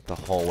leading the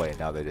whole way,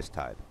 now they just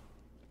tied.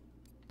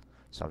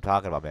 So I'm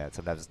talking about, man.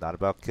 Sometimes it's not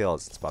about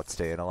kills. It's about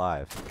staying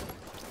alive.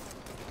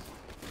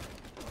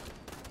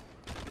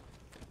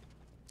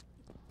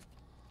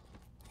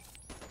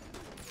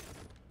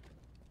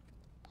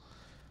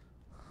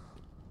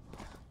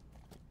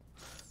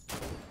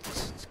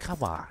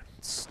 Come on,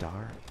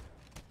 Star.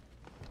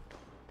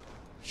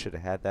 Should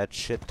have had that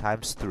shit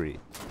times 3.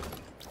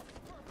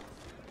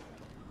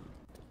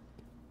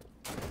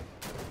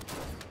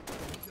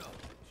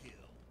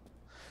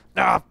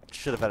 Ah,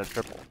 should have had a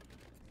triple.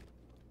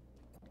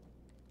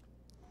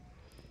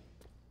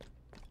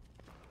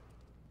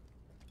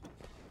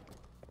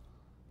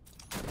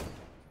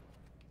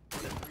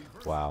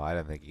 Wow, I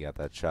didn't think he got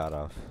that shot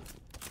off.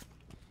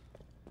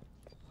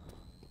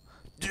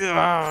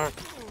 Ah!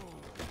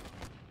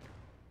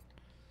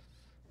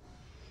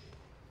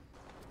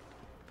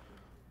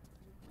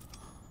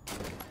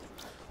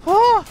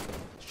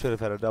 Should have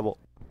had a double.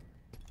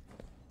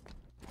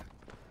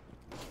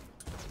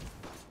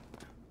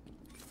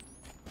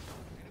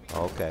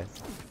 Okay.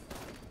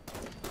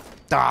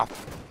 Ah!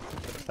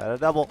 Had a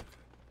double.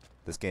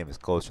 This game is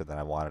closer than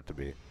I want it to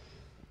be.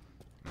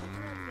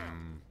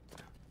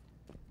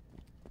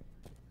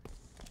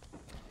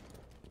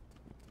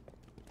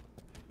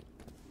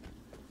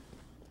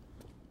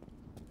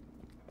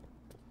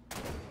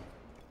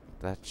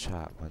 That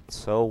shot went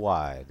so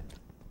wide.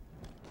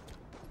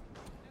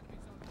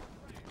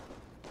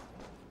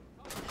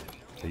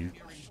 Are you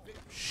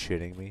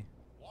shitting me?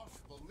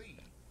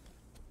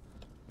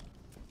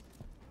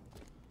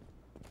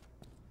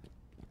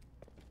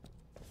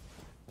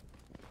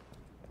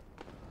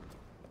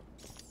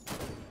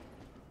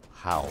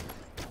 How?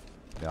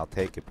 I mean, I'll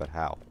take it, but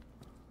how?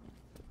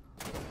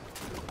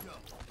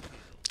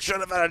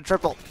 Should have had a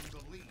triple.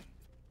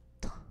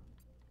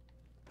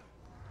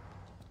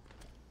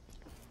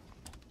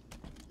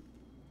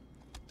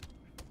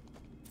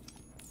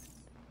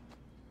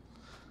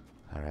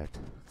 All right,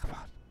 come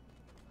on.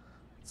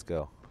 Let's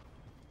go.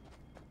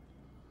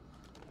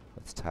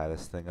 Let's tie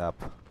this thing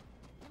up.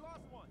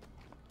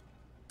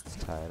 Let's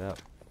tie it up.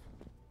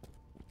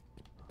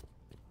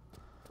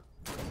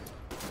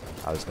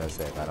 I was gonna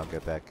say if I don't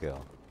get that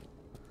kill,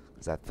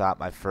 because I thought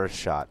my first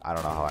shot. I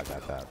don't know how I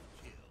got that.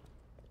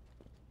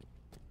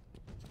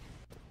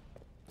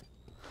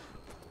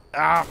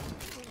 Ah!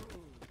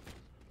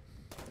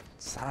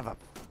 Son of a.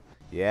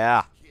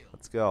 Yeah.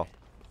 Let's go.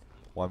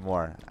 One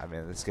more. I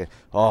mean, this game.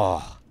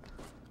 Oh.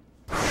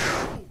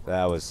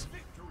 That was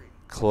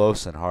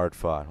close and hard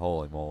fought.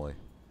 Holy moly.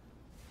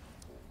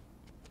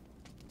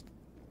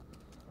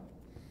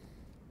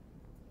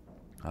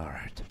 All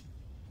right.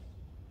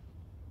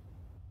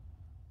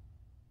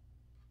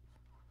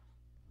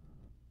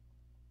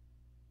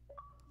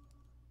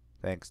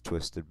 Thanks,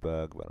 Twisted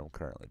Bug, but I'm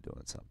currently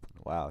doing something.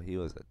 Wow, he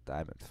was a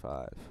Diamond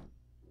 5.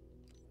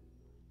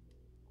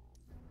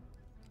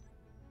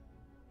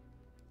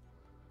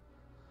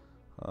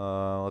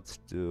 Let's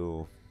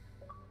do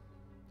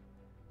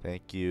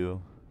thank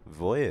you,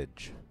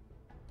 Voyage.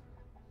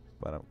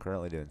 But I'm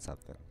currently doing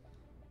something.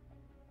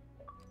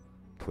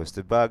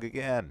 Twisted Bug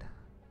again.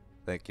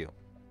 Thank you.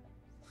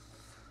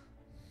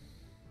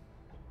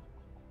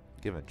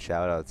 Giving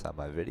shout outs on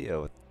my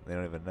video. They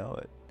don't even know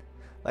it.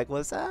 Like,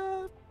 what's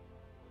up?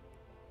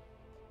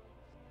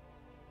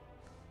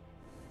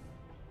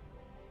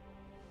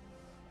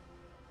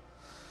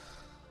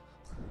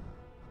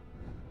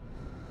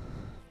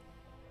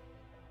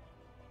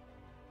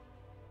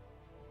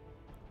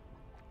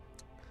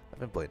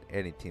 I haven't played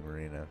any Team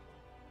Arena.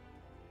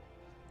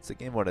 It's a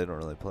game where I don't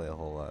really play a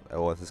whole lot.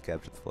 Oh, this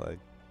capture the flag.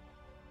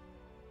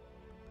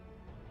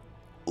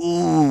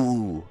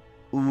 Ooh!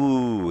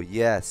 Ooh,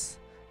 yes.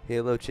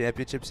 Halo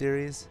Championship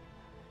Series.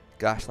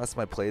 Gosh, last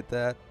time I played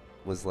that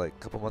was like a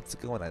couple months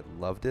ago and I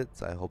loved it,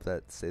 so I hope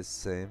that stays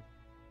the same.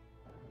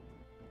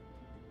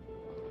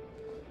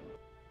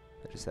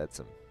 I just had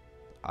some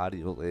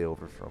audio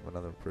layover from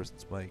another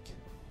person's mic.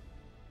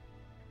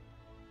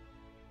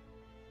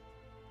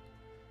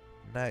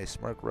 Nice,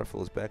 Mark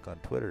Ruffalo is back on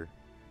Twitter.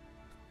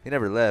 He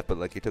never left, but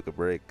like he took a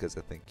break because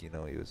I think, you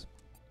know, he was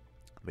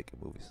making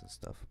movies and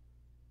stuff.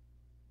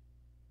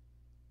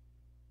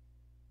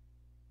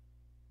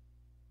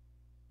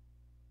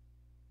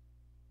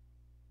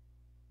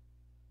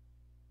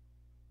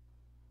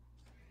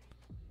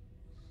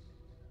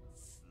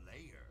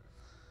 Slayer.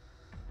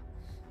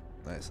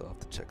 Nice, I'll have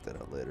to check that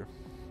out later.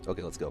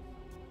 Okay, let's go.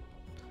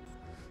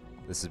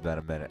 This has been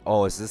a minute.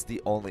 Oh, is this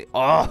the only...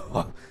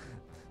 Oh!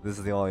 This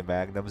is the only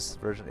Magnum's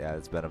version? Yeah,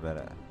 it's been a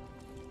minute.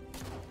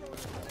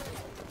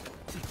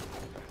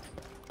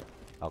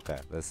 Okay,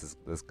 this is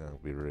gonna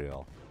be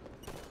real.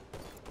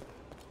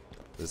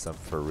 This is some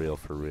for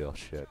real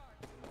shit.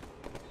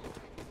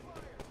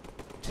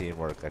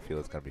 Teamwork, I feel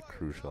it's gonna be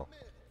crucial.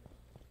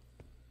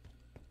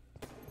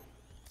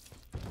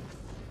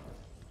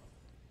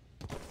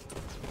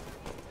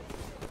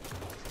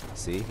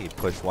 See, he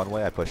pushed one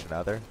way, I pushed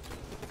another.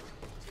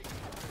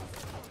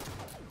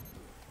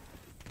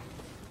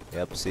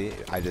 Yep, see,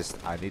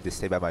 I need to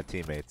stay by my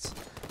teammates.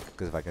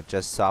 Because if I can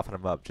just soften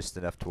them up just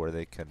enough to where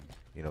they can,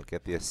 you know,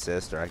 get the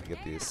assist, or I can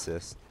get the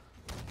assist.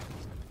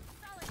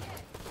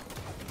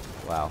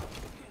 Wow.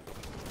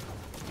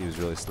 He was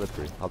really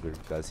slippery. Probably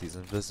because he's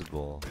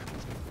invisible.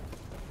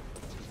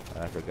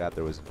 And I forgot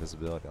there was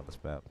invisibility on this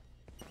map.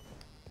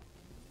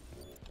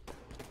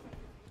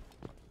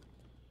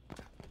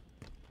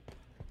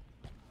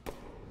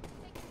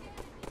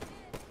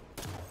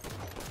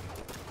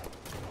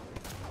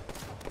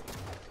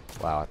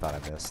 Wow, I thought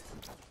I missed.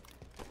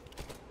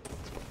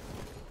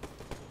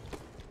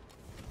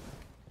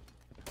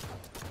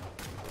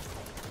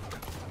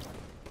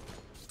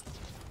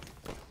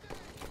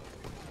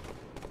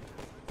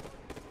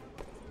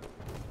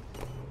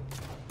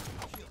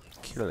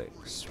 Killing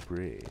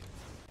spree.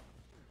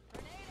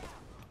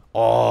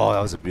 Oh,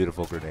 that was a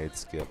beautiful grenade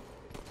skip.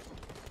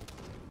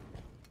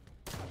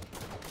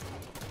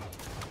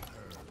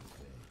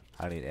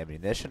 I need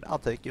ammunition. I'll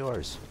take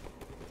yours.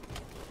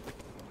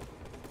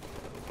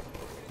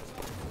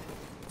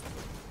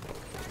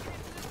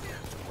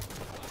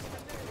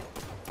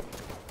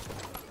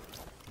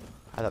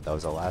 I thought that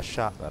was the last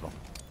shot medal.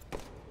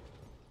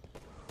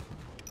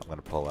 I'm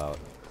gonna pull out.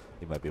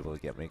 He might be able to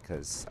get me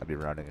because I'd be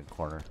rounding a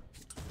corner.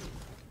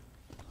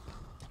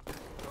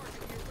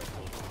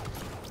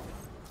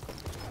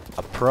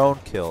 A prone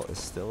kill is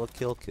still a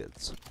kill,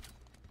 kids.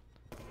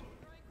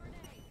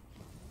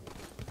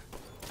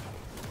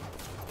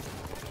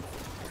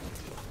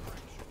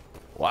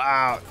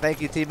 Wow,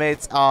 thank you,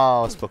 teammates.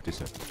 Oh, spoke too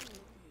soon.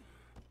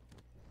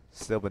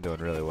 Still been doing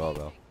really well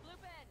though.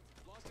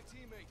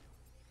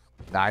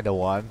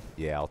 9-1.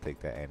 Yeah, I'll take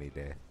that any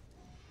day.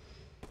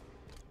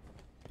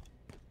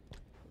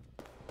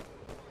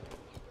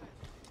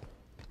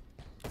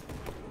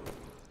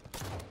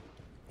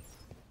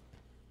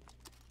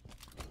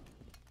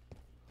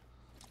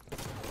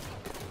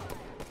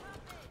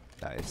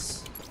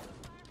 Nice.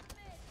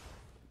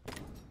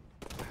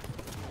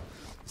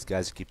 These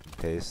guys are keeping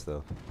pace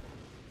though.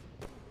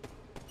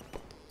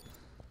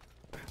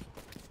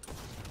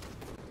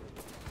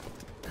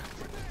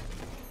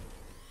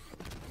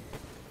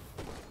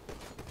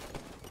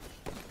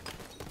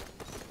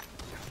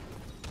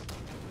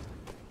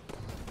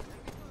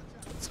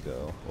 Let's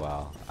go.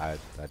 Wow, I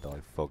don't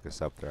like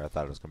focus up there. I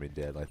thought it was gonna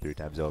be dead like 3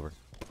 times over.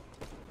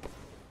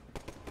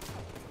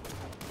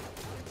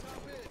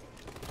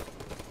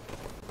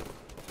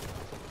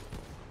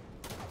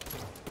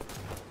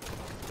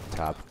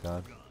 Top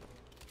gun.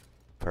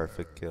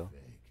 Perfect kill.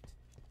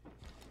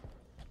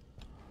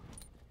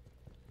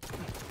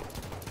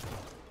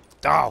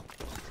 Oh!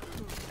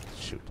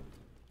 Shoot.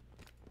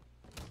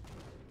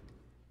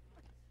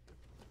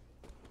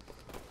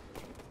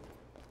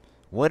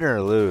 Win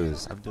or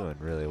lose, I'm doing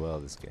really well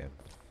this game.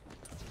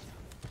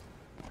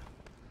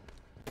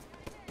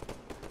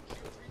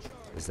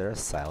 Is there a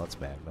silence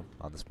Magnum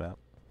on this map?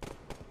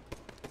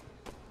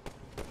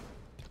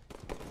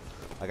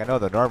 Like, I know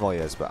there normally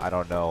is, but I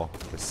don't know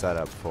the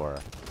setup for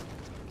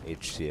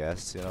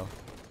HCS, you know?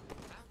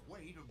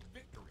 Halfway to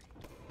victory.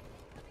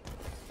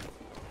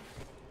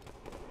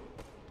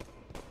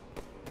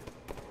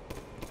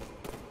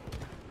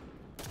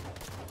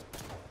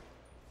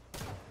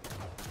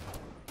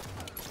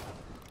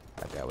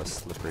 That guy was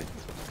slippery.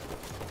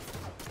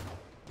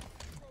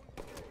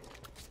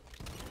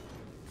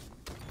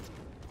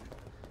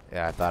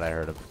 Yeah, I thought I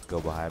heard him go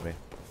behind me.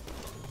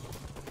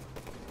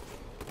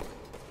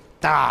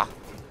 Ah!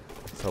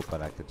 I was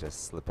hoping I could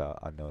just slip out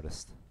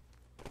unnoticed.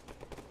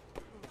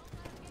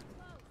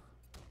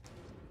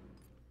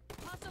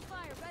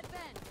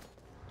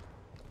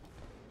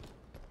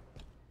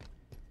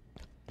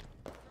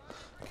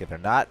 Okay, they're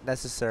not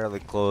necessarily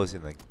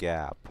closing the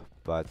gap,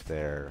 but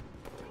they're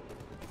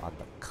on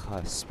the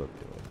cusp of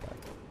doing that.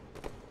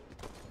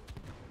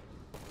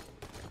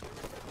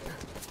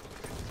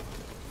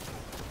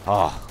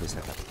 Oh, at least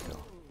I got the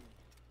kill.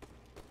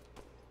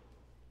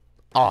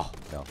 Oh,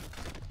 no.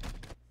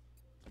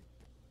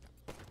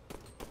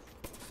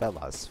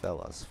 Fellas,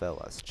 fellas,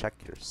 fellas, check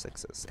your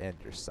 6s and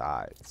your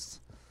sides.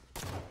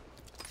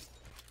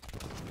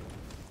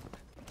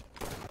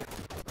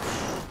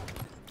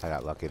 I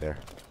got lucky there.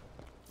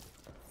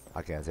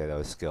 I can't say that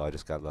was skill, I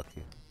just got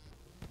lucky.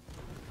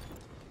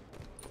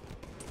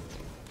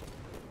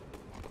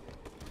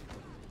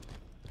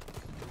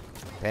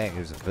 Dang, he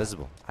was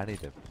invisible. I need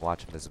to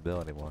watch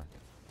invisibility more.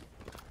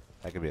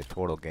 That could be a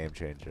total game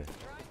changer.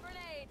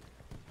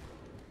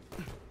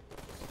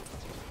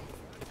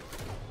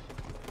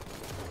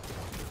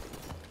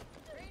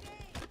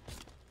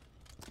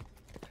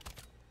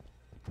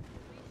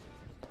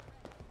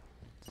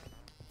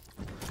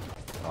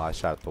 Oh, I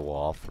shot at the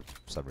wall for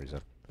some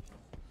reason.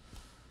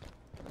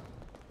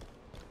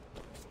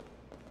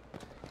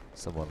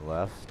 Someone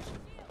left.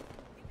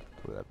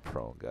 Look at that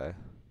prone guy.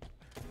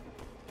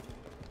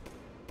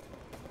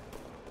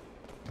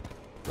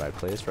 Right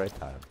place, right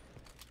time.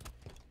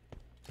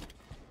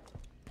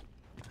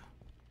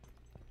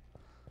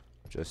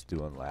 Just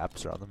doing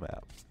laps around the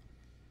map.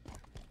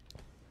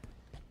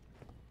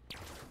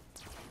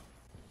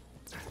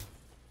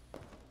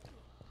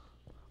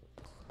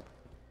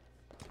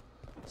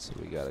 So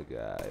we got a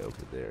guy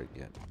over there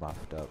getting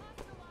muffed up.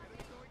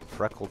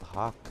 Freckled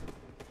Hawk.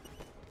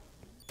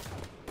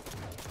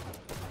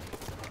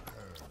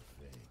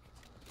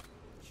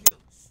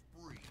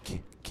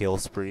 kill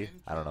spree.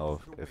 I don't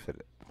know if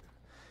it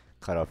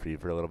cut off for you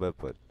for a little bit,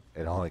 but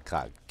it only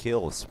caught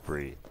kill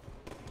spree.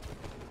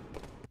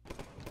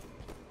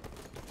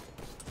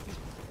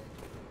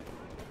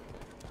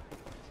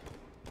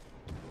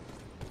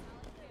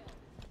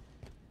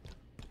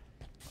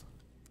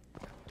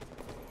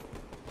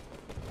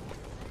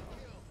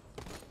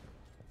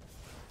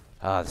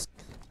 This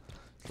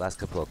last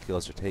couple of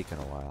kills are taking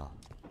a while.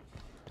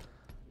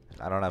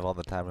 I don't have all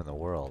the time in the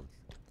world.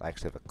 I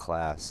actually have a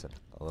class in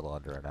a little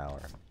under an hour.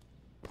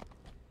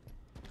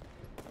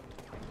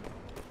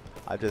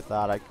 I just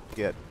thought I could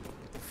get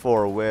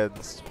 4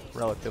 wins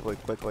relatively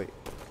quickly.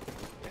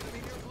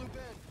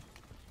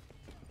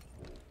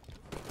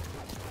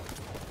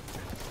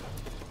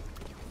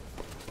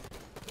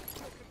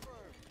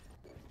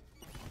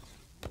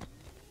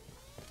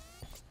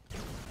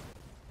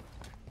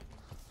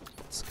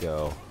 Let's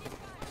go.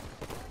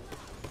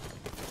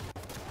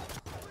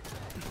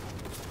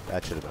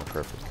 That should have been a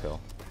perfect kill.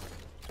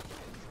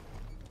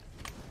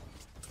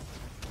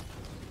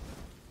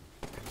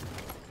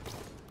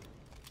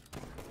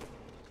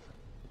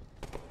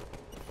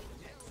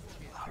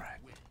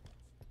 Alright.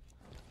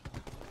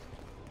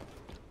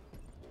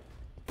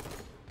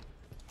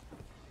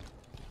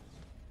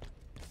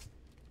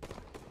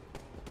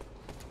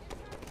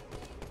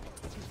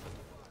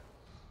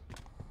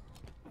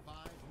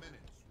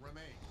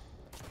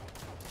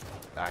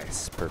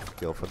 Nice, perfect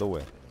kill for the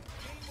win.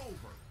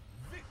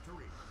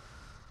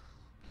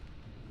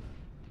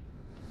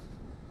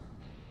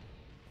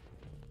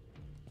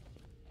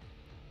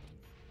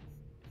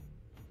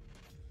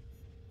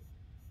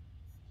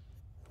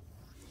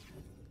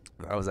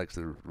 That was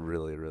actually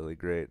really, really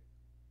great.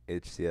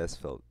 HCS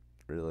felt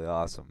really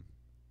awesome.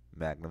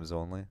 Magnums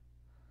only.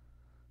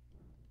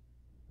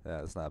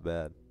 Yeah, it's not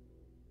bad.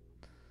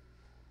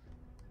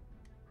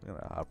 I'm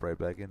gonna hop right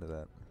back into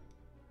that.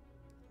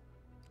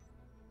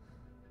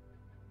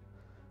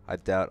 I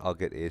doubt I'll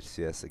get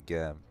HCS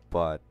again,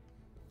 but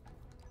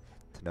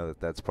to know that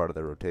that's part of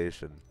the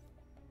rotation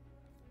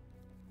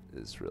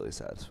is really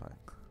satisfying.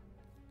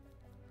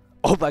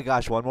 Oh my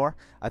gosh, one more?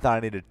 I thought I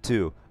needed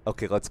 2.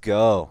 Okay, let's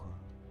go.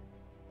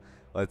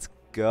 Let's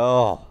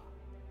go.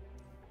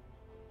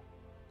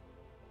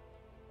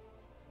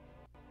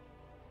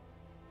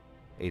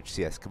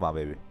 HCS, come on,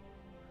 baby.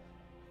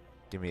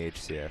 Give me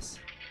HCS.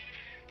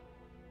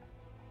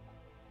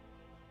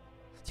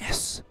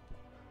 Yes!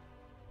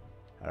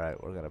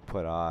 Alright, we're gonna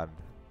put on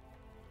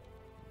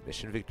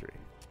Mission Victory.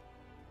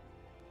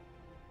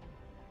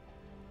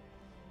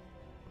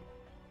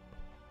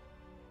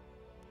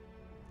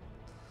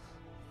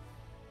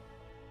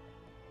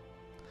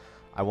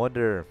 I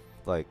wonder,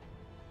 like,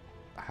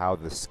 how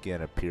the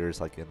skin appears,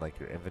 like, in, like,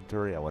 your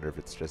inventory. I wonder if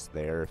it's just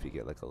there, if you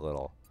get, like, a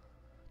little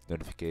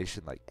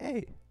notification, like,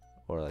 hey,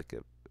 or, like,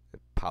 it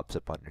pops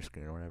up on your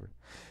screen or whatever.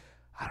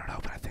 I don't know,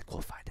 but I think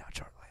we'll find out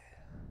shortly.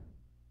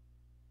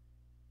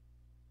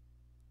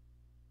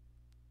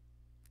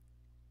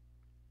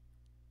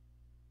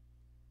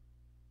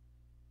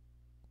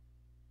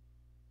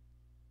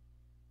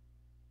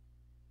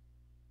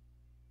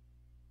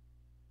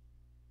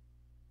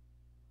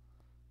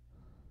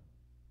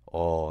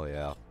 Oh,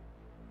 yeah.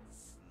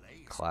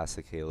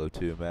 Classic Halo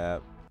 2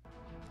 map.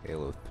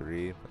 Halo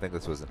 3. I think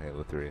this was in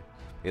Halo 3.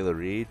 Halo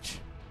Reach.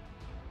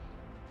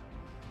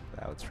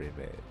 Now it's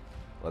remade.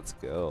 Let's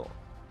go.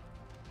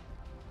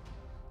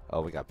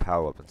 Oh, we got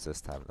power weapons this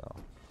time, though.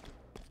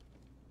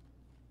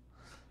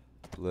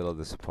 A little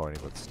disappointing,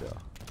 but still.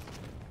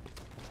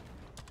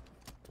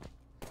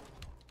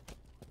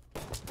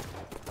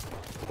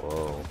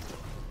 Whoa.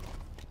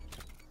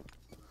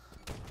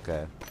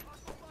 Okay.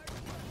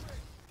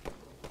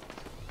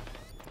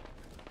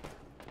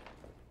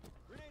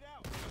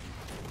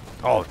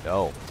 Oh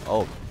no.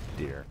 Oh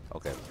dear.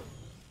 Okay.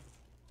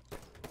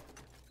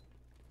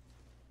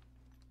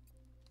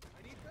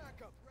 I need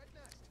backup. Red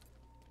nest.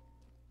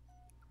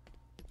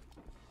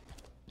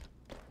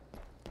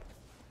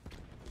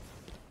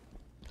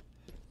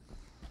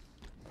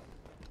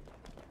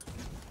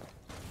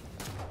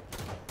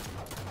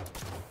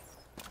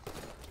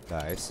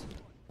 Nice.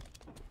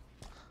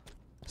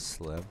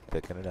 Slim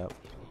picking it up.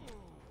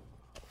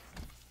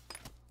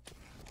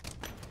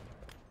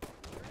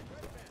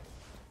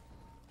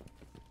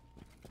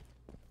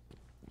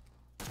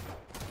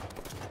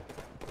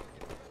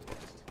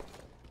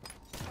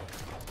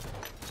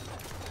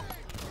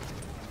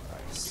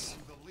 Nice.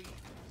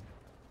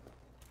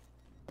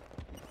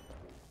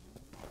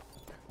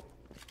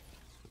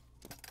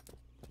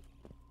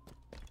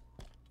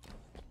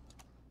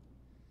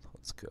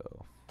 Let's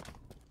go.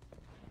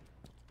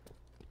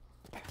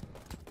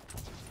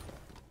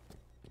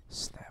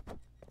 Snap.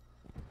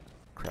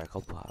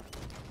 Crackle pop.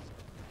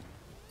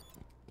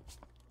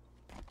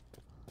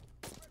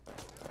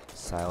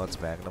 Silence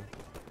Magnum.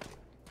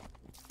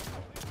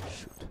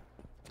 Shoot.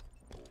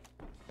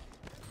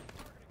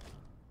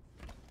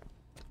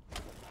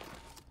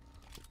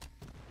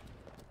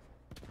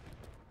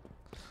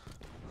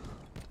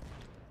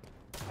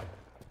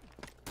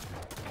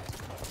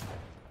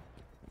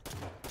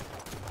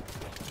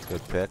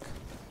 Good pick.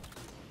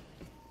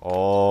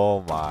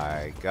 Oh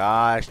my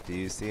gosh, do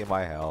you see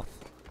my health?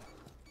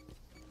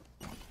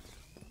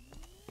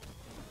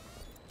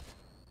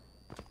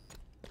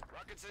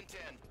 Rockets in 10.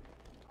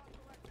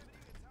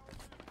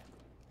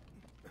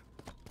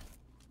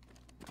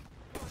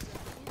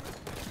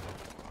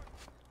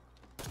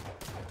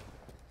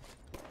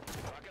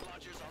 Rocket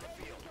launchers on the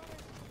field.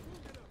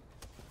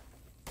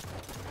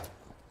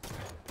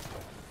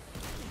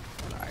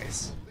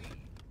 Nice.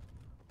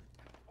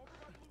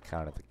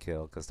 Counted the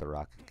kill because the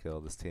rocket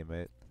killed his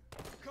teammate.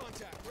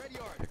 Contact. Red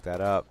yard. Pick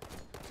that up.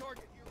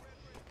 Target. Here,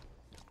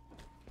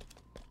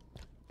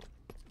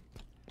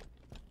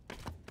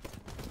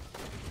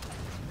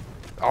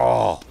 red.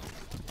 Oh!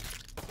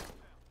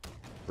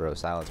 Bro,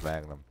 silence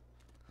Magnum.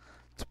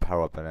 It's a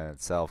power weapon in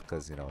itself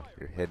because, you know,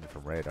 you're hidden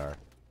from radar.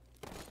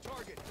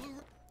 Target. Blue.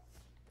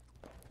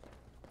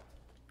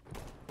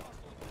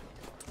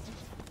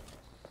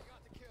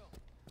 Got the kill.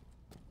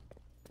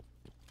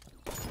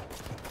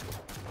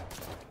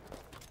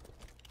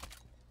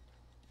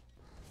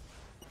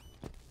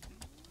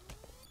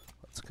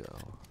 Let's go.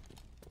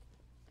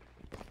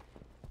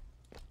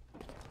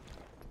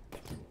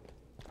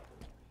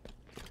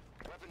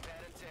 Weapon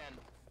pad in 10.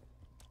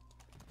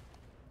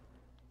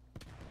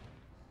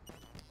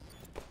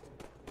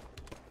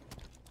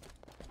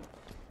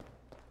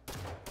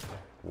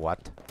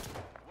 What?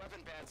 Weapon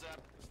pads up.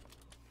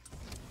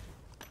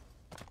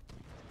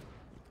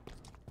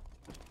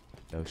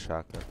 No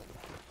shotgun.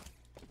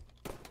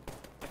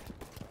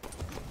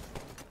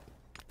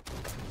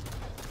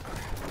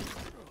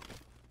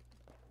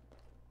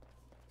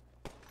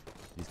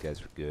 These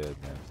guys are good,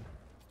 man.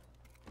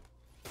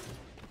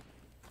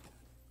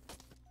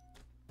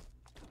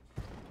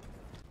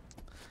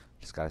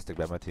 Just gotta stick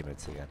by my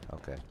teammates again.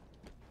 Okay.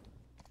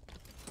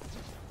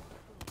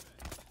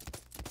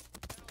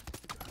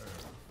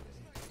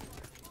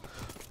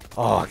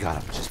 Oh, I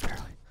got him just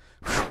barely.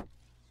 Whew.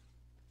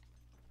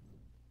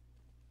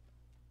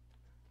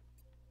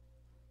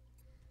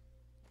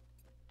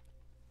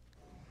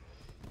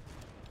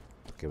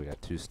 Okay, we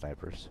got 2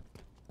 snipers.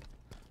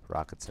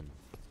 Rockets in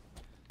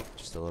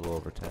just a little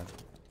over 10.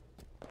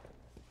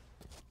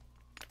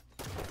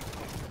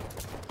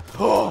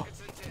 Oh!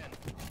 Rockets in 10.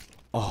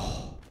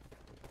 Oh!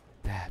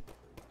 That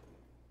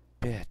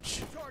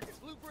bitch. Target.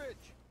 Blue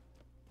bridge.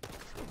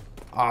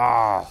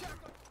 Ah!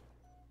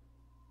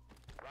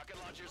 Rocket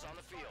launchers on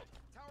the field.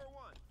 Tower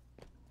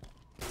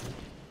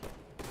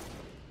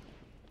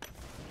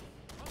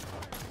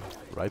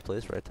 1. Right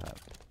place, right time.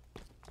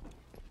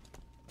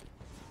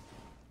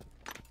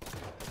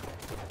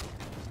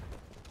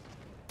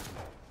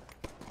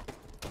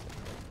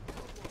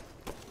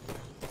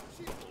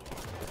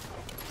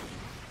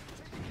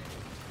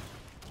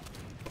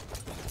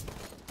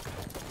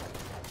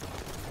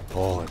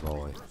 Holy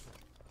moly.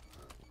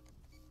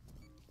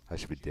 I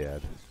should be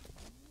dead.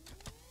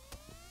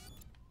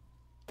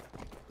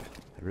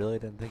 I really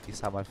didn't think he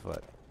saw my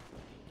foot.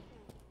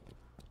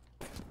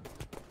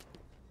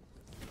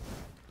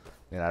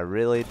 And I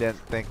really didn't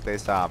think they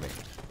saw me.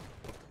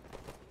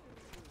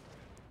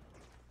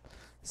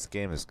 This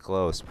game is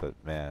close, but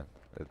man,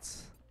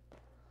 it's...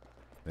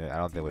 Man, I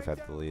don't think we've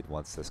had the lead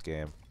once this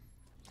game.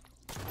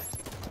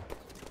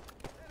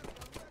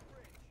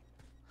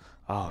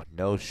 Oh,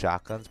 no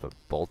shotguns, but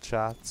bolt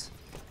shots?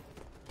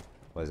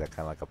 Was that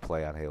kind of like a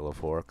play on Halo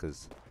 4?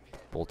 Because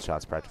bolt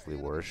shots practically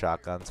were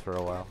shotguns for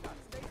a while.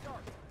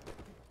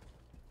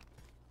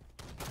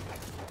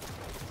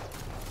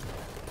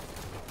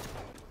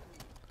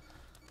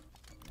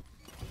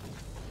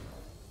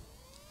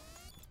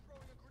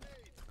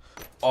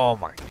 Oh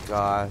my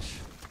gosh.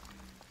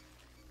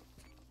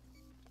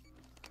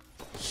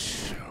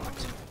 Shoot.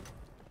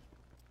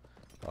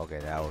 Okay,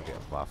 now we're getting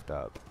buffed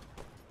up.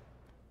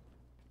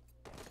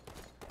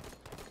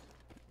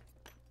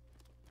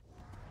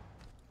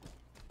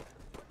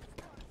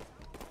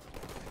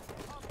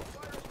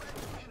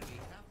 Enemy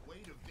halfway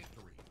to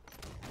victory.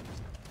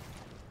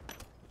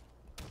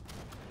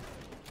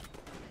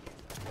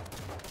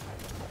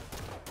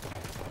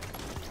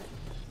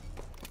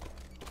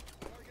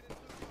 Target in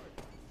blue yard.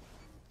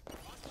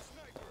 Watch the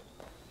sniper.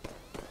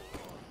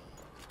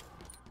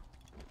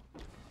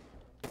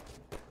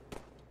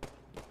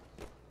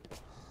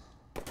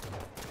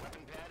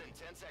 Weapon pad in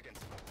 10 seconds.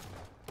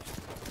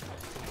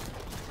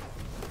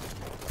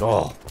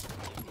 Oh!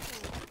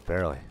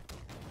 Barely.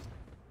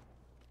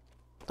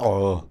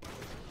 Oh!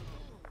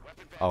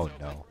 Weapon pads Oh open.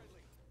 no.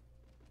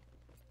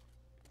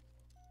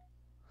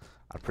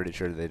 I'm pretty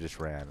sure they just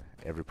ran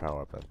every power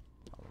weapon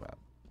on the map.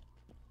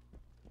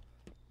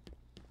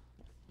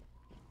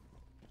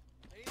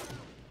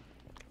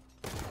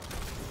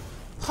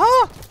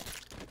 Huh?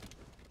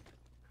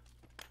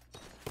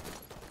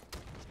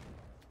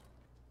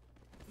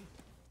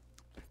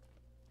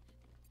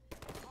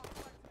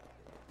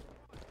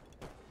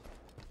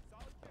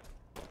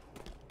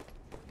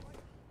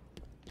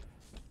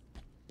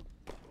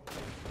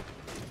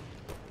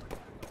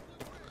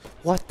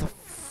 What the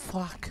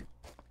fuck?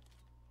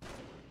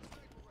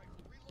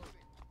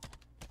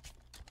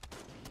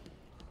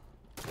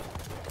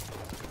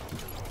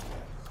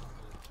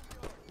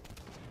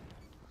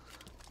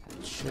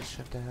 shit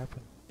shouldn't have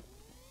happened.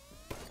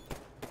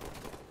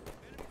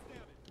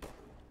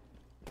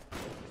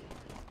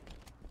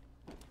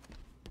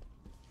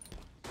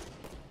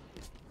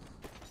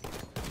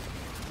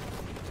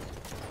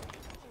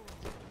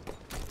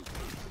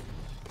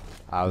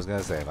 I was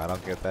gonna say, if I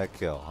don't get that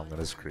kill, I'm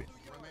gonna scream.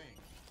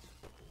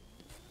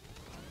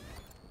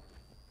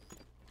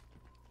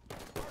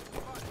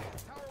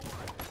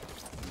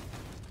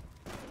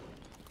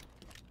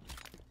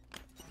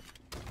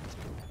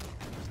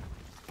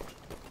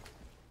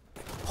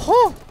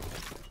 Oh!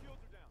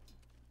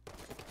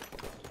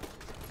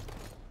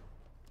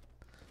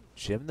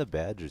 Jim the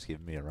Badger's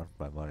giving me a run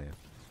for my money.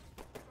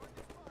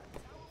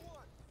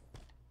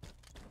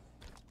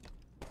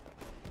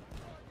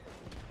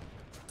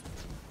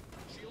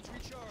 Shields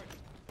recharged.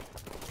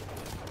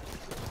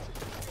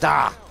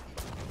 Ah!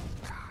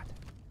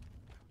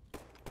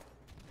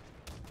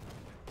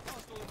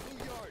 Hostile in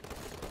blue yard.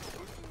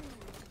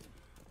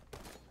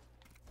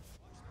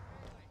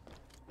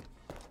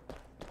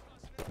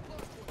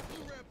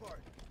 Blue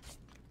rampart.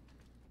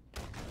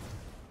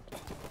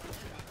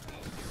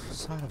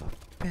 Son of a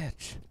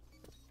bitch.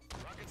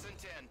 Rockets in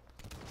 10.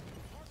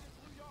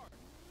 Blue yard.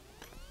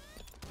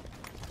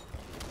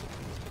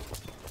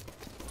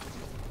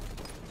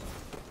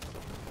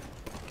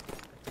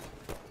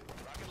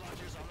 Rocket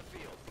launchers on the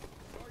field.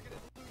 Target in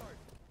blue yard.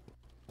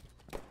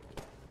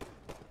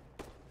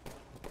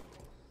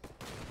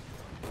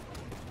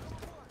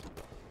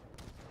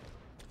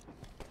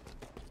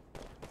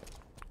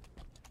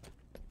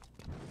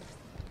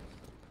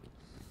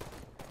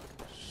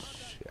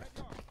 Shit.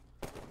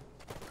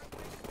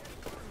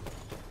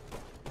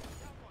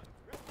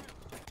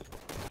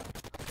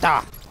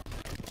 Ah!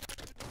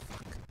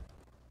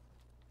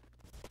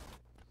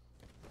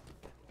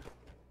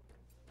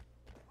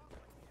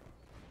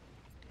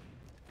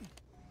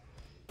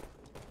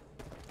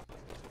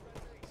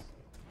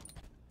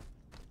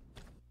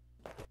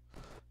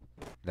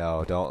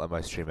 No, don't let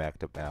my stream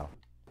act up now.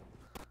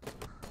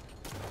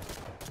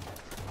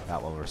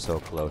 Not when we're so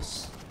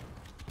close.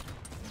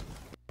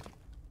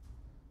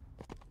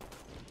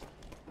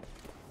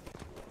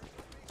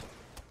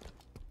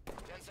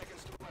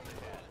 Seconds to weapon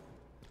pad.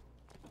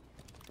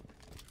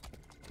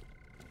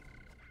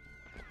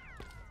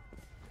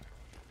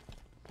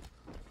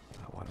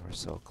 Not when we're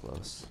so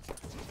close.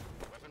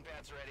 Weapon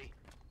pads ready.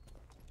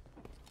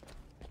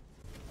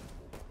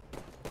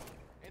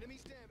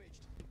 Enemies damaged.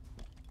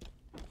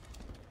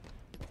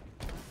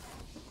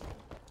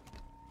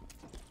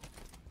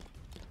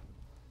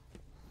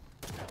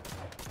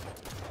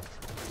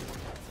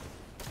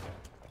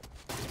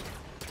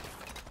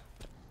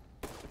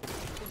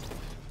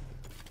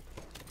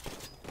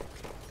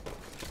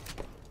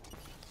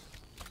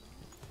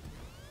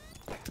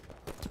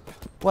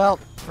 Well,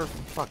 for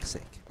fuck's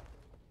sake.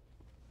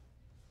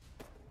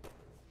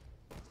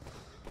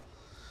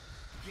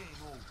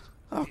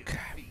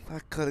 Okay,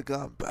 that could have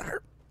gone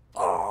better.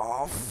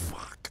 Oh,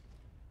 fuck.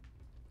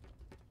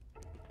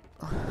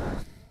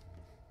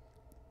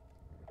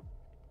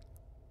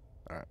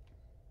 Alright.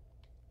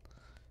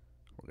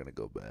 We're gonna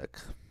go back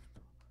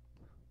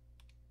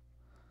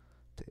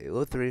to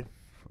Halo 3, where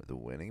the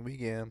winning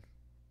began.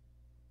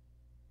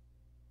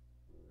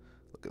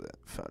 Look at that.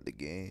 Found a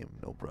game,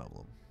 no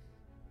problem.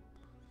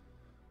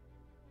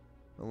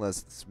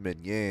 Unless it's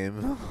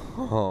mid-game.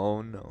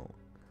 Oh, no.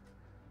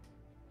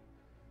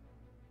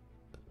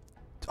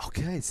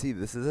 Okay, see,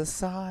 this is a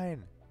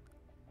sign.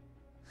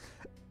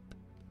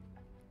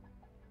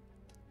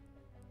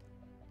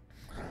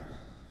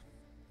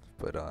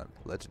 Put on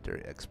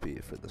legendary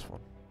XP for this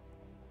one.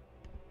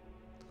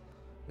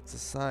 It's a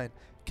sign.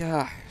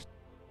 Gosh,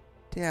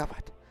 damn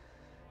it.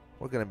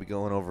 We're gonna be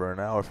going over an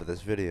hour for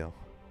this video.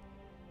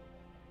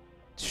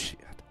 Shit.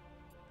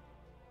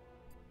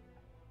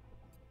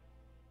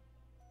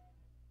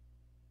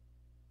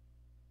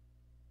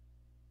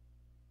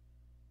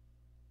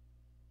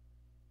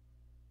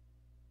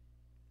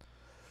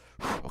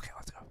 Okay,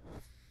 let's go.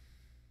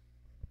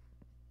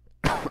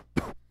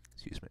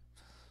 Excuse me.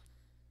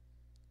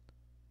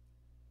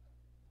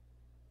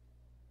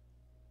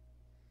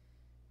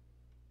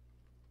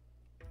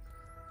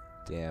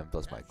 Damn,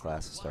 plus my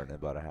class is starting in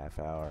about a half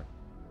hour.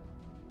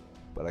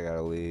 But I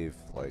gotta leave,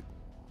 like,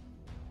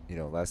 you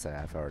know, less than a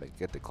half hour to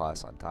get to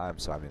class on time.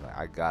 So, I mean, like,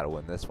 I gotta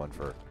win this one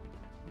for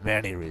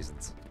many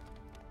reasons.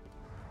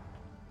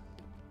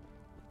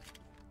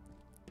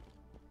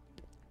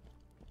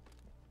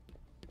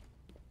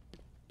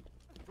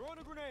 Throwing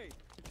a grenade.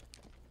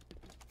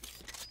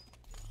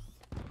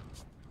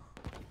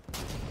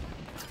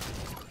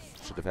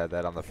 Should have had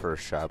that on the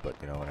first shot, but,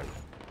 you know, whatever.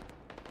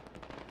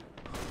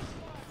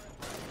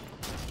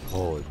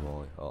 Holy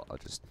moly. Oh, I'll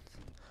just...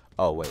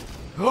 Oh, wait.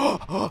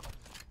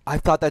 I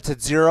thought that said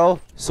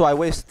 0, so I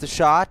wasted the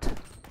shot.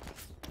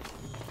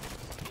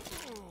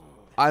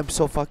 I'm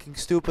so fucking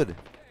stupid.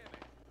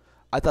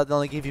 I thought they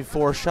only gave you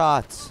 4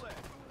 shots.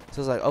 So I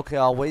was like, okay,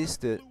 I'll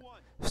waste it.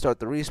 Start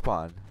the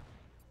respawn.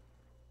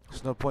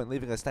 There's no point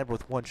leaving a sniper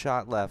with 1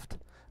 shot left.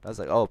 I was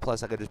like, oh,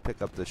 plus I could just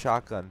pick up the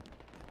shotgun.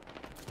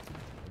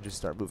 and just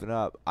start moving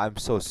up. I'm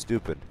so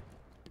stupid.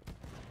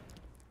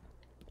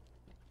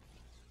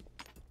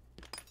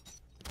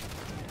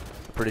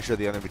 Pretty sure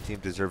the enemy team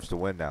deserves to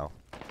win now.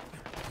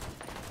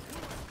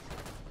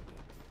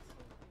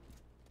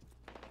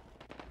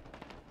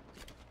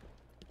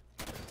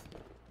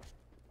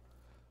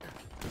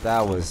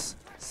 That was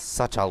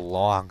such a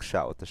long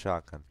shot with the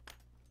shotgun.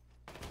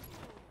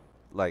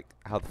 Like,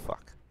 how the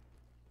fuck?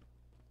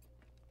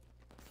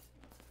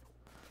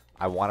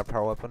 I want a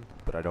power weapon,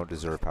 but I don't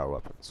deserve power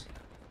weapons.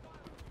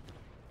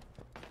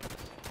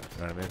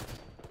 You know what I mean?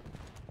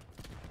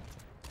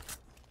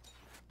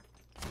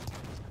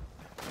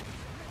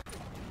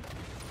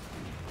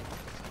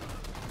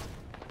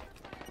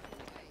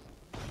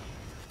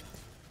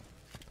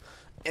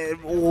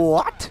 And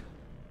what?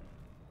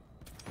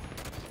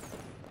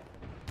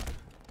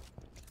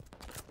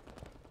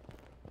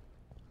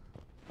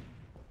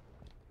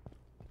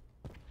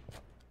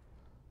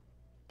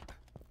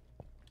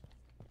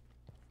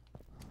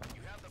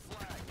 You have the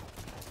flag.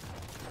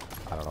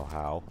 I don't know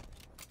how.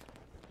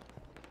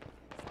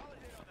 Solid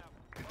hit on that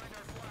one. Find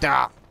our flag.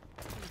 Duh.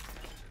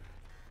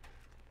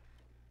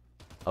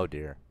 Oh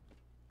dear.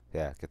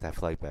 Yeah, get that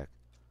flag back.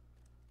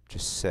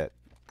 Just sit.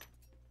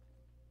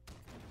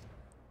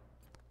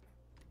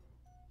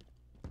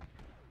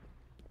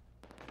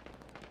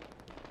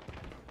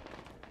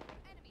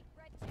 Enemy,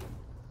 red team.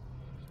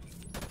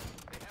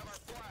 They have our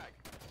flag.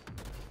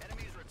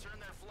 Enemies return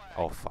their flag.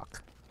 Oh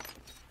fuck.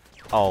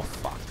 Oh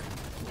fuck.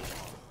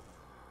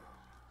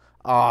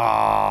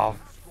 Oh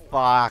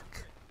fuck.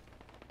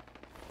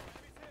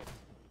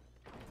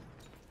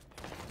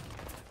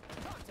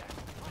 Contact.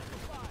 Hostile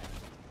fire.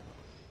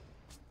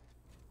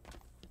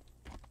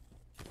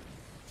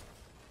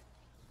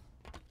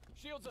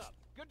 Shields up.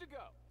 Good to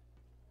go.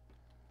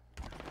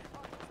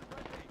 Hostiles in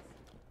red base.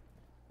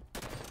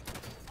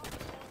 Hostiles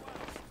going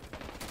loud.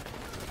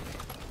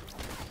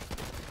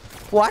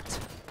 What?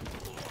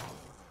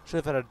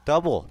 Should have had a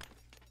double.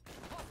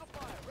 Hostile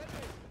fire. Red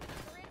base.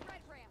 We're in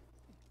red ramp.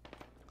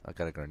 I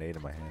got a grenade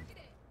in my hand. Target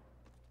it.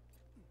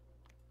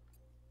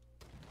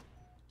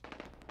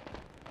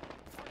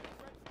 Target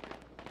red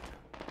sphere.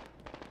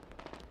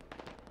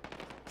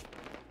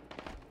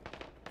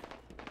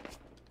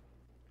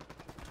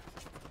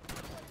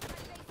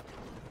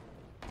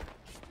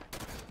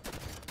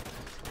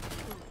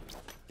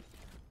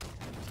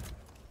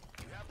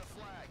 You have the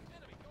flag.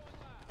 Enemy going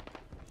loud.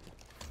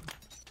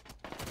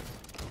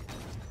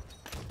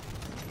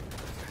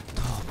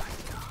 Oh my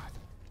god.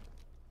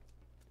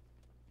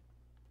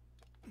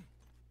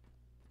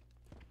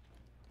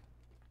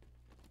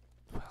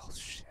 Well,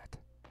 shit.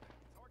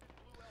 Target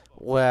blue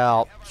elbow.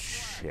 Well,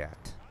 shit.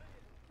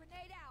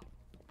 Grenade out.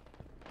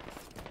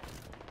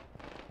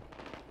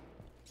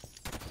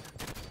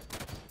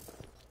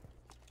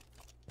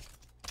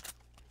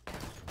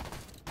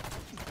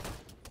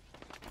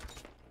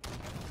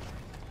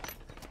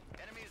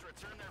 Enemies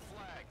return their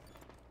flag.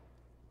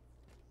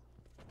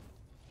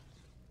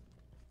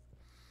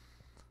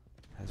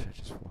 That's right,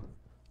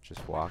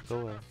 just walk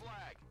Return away. their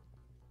flag.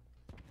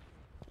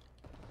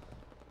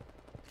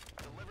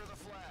 Deliver the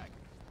flag.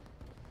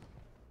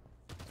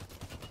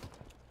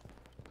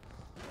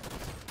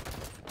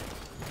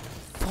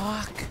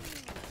 Fuck.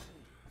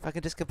 If I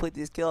could just complete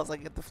these kills, I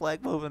can get the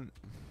flag moving.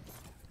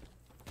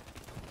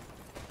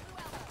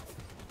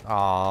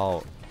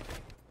 Oh.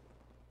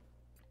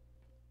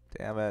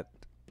 Damn it.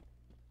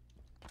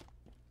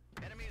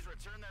 Enemies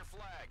return their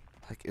flag.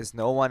 Like, is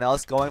no one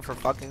else going for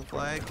fucking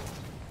flag?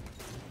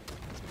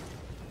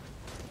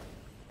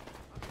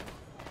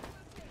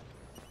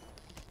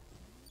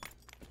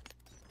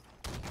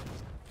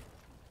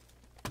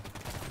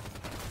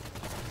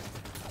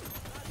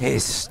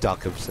 He's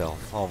stuck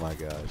himself. Oh my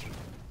gosh.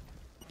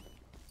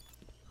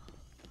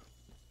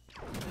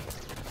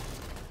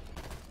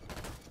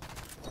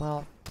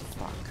 Well,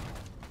 fuck.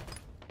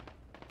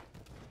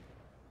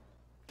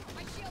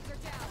 My shields are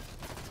down.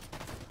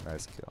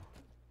 Nice kill.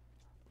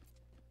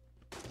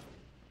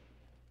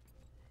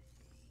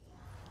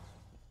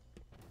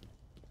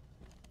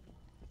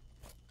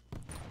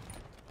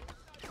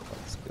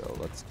 Let's go,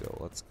 let's go,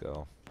 let's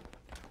go.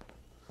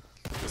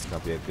 This is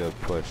gonna be a good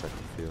push, I can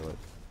feel it.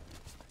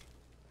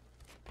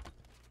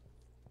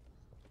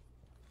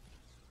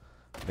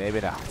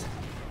 Maybe not.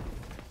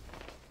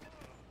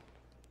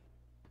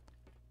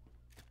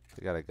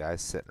 We got a guy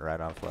sitting right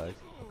on flag.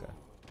 Okay.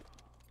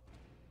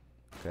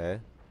 Okay.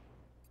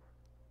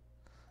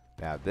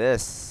 Now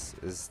this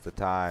is the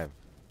time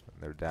when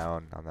they're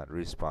down on that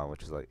respawn,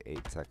 which is like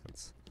 8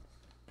 seconds.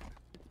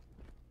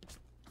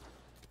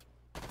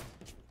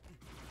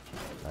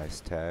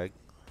 Nice tag.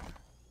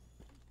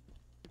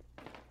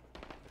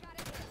 Got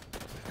it.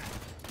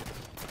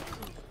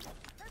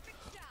 Perfect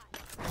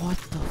shot. What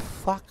the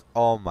fuck?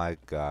 Oh my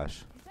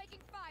gosh. I'm taking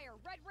fire.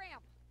 Red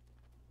ramp.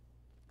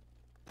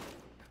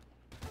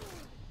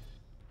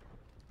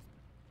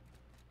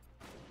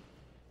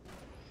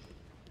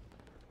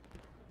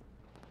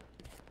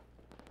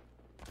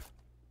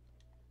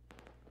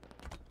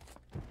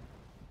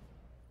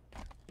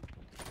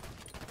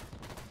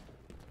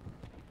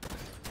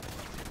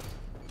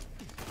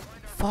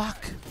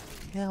 Fuck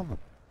him.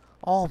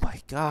 Oh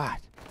my god.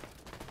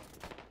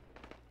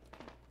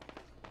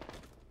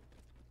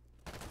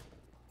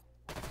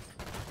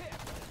 Hit.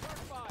 Start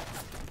fire.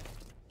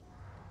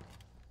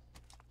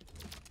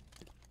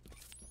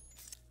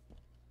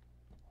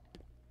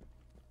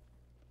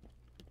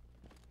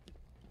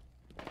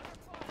 Start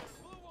fire.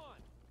 Blue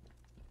one.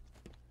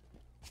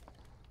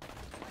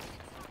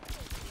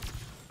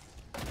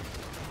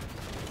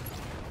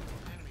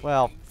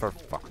 Well, for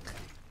fuck.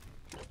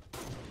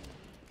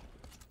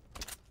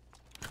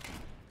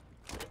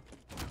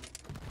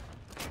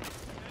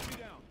 Enemy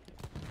down.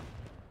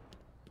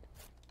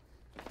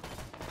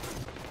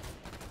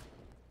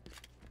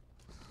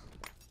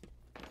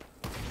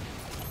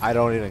 I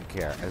don't even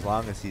care. As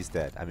long as he's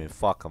dead. I mean,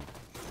 fuck him.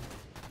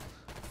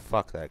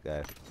 Fuck that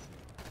guy.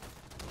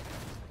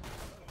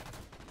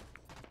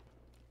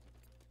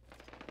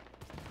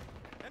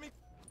 Enemy.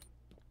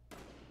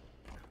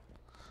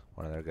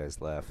 One of their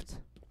guys left.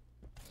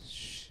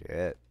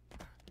 Shit.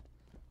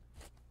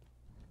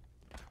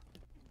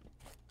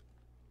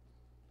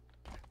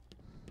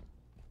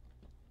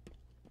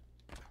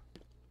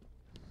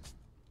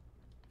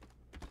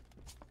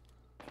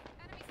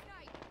 Enemy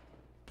snipe.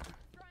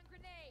 Throwing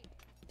grenade.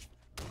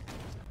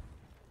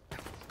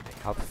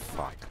 How the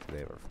fuck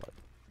they were fucked.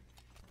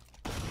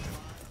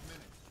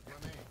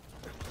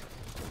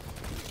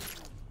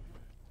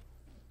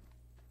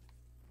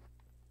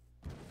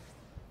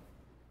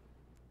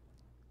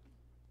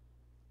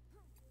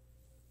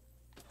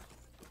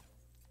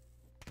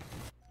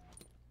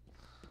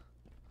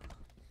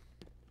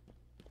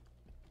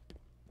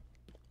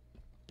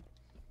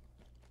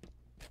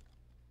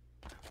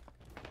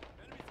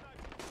 Enemy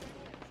sniper.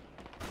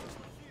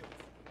 Personal shields.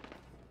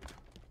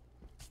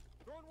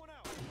 Throwing one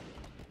out.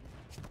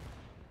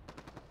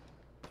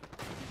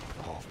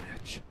 Oh,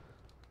 bitch.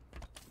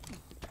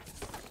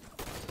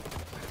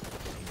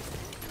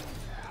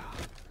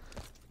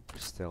 We're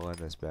still in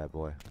this bad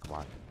boy. Come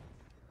on.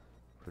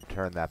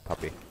 Return that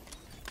puppy.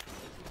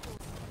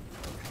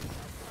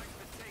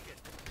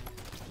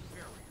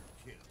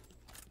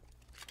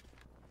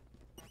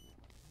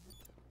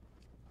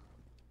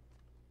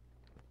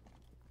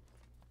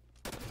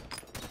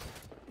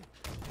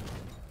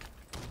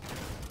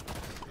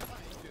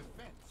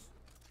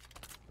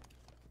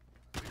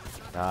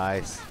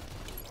 Nice.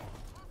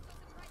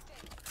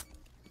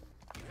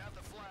 You have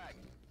the flag.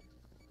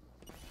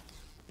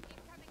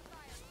 Incoming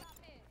fire. Stop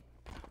in.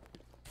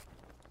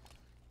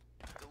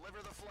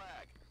 Deliver the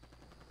flag.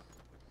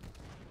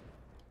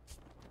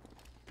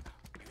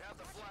 You have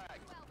the flag.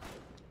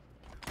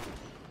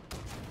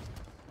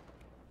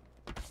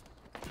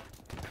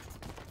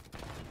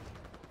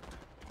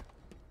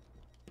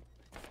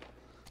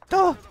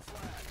 Oh, The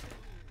flag.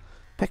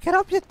 pick it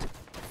up, you.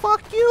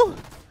 Fuck you.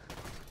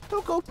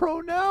 Don't go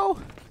pro now.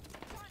 Contact.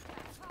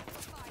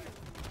 Hostile fire.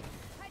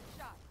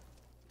 Headshot.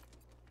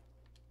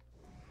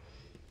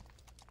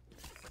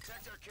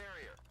 Protect our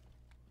carrier.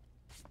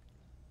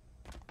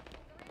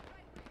 They're in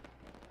red ramp.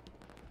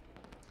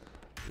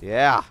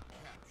 Yeah.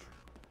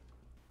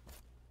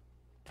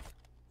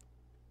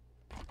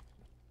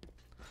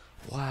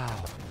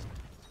 Wow.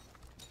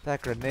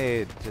 That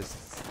grenade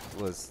just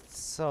was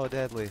so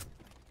deadly.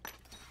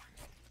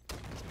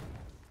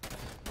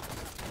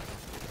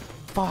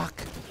 Fuck.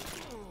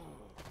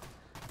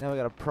 Now we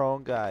got a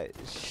prone guy.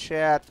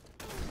 Shit. Our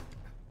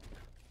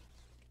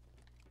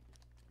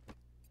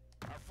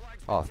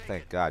flag's been Oh, taken.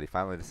 thank God. He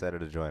finally decided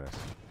to join us.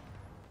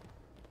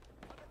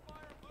 Under fire.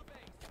 Blue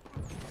base.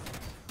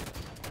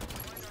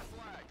 Find our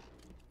flag.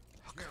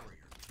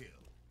 Carrier kill.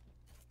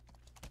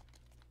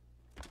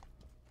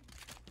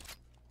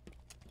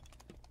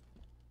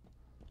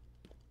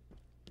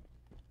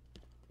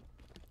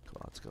 Come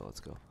on, let's go, let's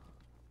go.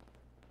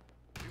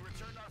 We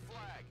returned our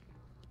flag.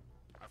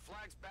 Our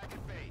flag's back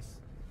at base.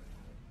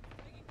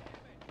 Taking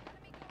damage.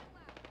 Enemy going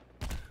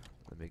left.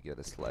 Let me get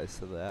a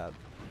slice of that.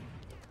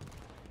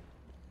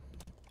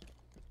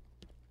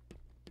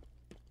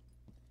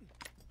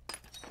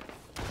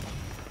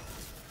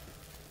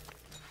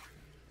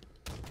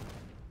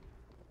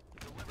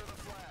 Deliver the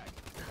flag.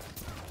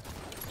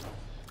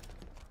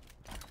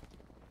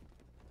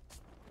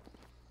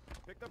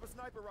 Picked up a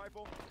sniper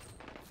rifle.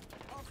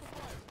 Off the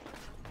fire.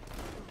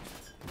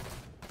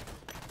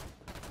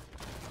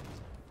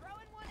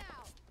 Throwing one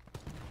out.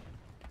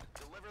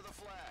 Deliver the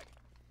flag.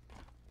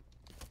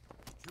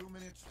 2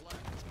 minutes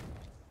left.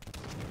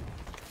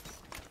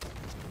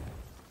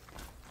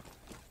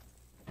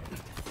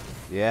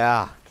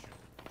 Yeah.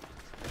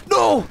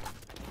 No!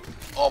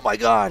 Oh my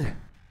God!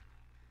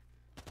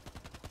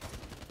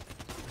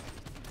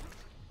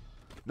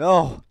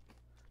 No!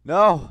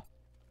 No!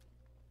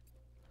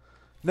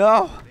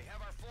 No! They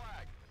have our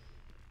flag.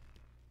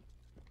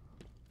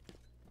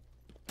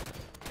 Our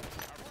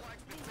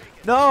flag's been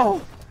taken.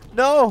 No!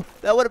 No!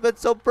 That would have been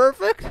so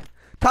perfect!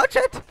 Touch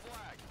it! Flag.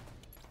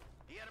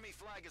 The enemy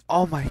flag is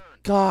Oh my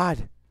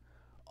God!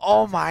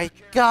 Oh my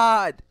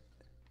God!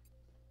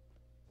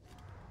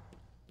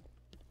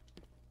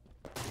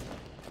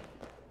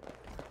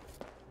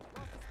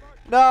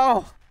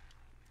 No!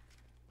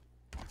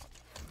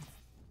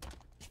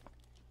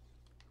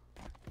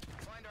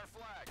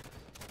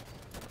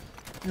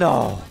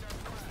 No.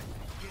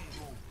 Game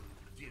over.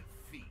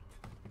 Defeat.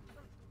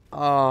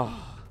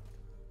 Oh.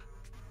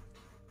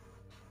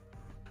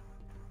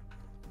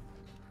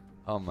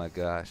 Oh my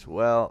gosh.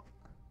 Well,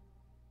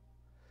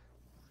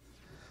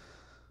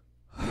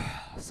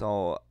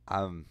 so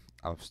I'm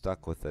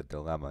stuck with a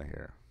dilemma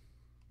here.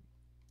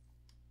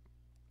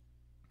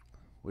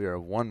 We are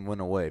one win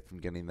away from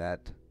getting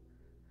that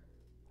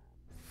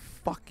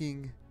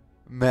fucking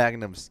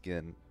Magnum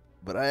skin,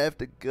 but I have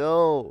to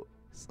go.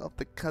 So I have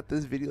to cut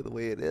this video the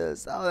way it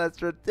is. Oh,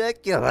 that's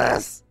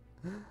ridiculous.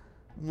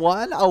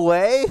 One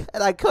away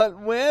and I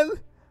couldn't win?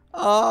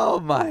 Oh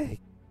my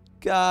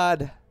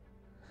god.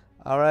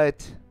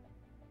 Alright.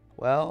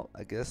 Well,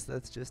 I guess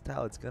that's just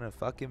how it's gonna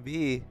fucking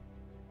be.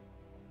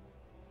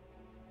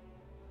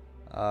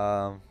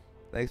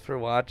 Thanks for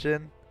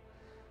watching.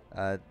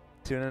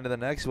 Tune into the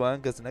next one,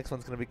 because the next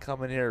one's gonna be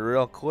coming here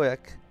real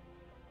quick.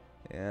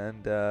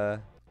 And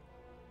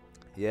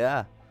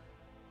yeah.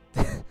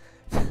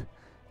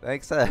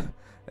 Thanks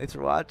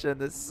for watching.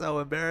 This is so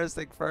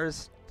embarrassing.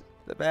 First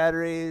the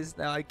batteries,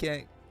 now I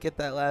can't get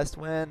that last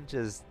win.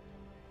 Just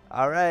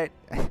alright.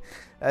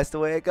 That's the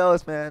way it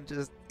goes, man.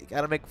 Just you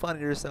gotta make fun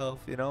of yourself,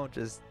 you know,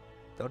 just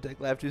don't take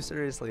life too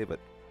seriously, but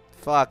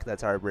fuck,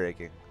 that's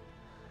heartbreaking.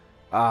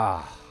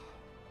 Ah.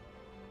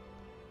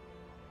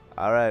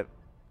 Alright.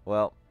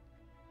 Well,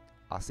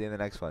 I'll see you in the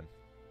next one.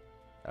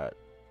 Alright.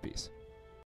 Peace.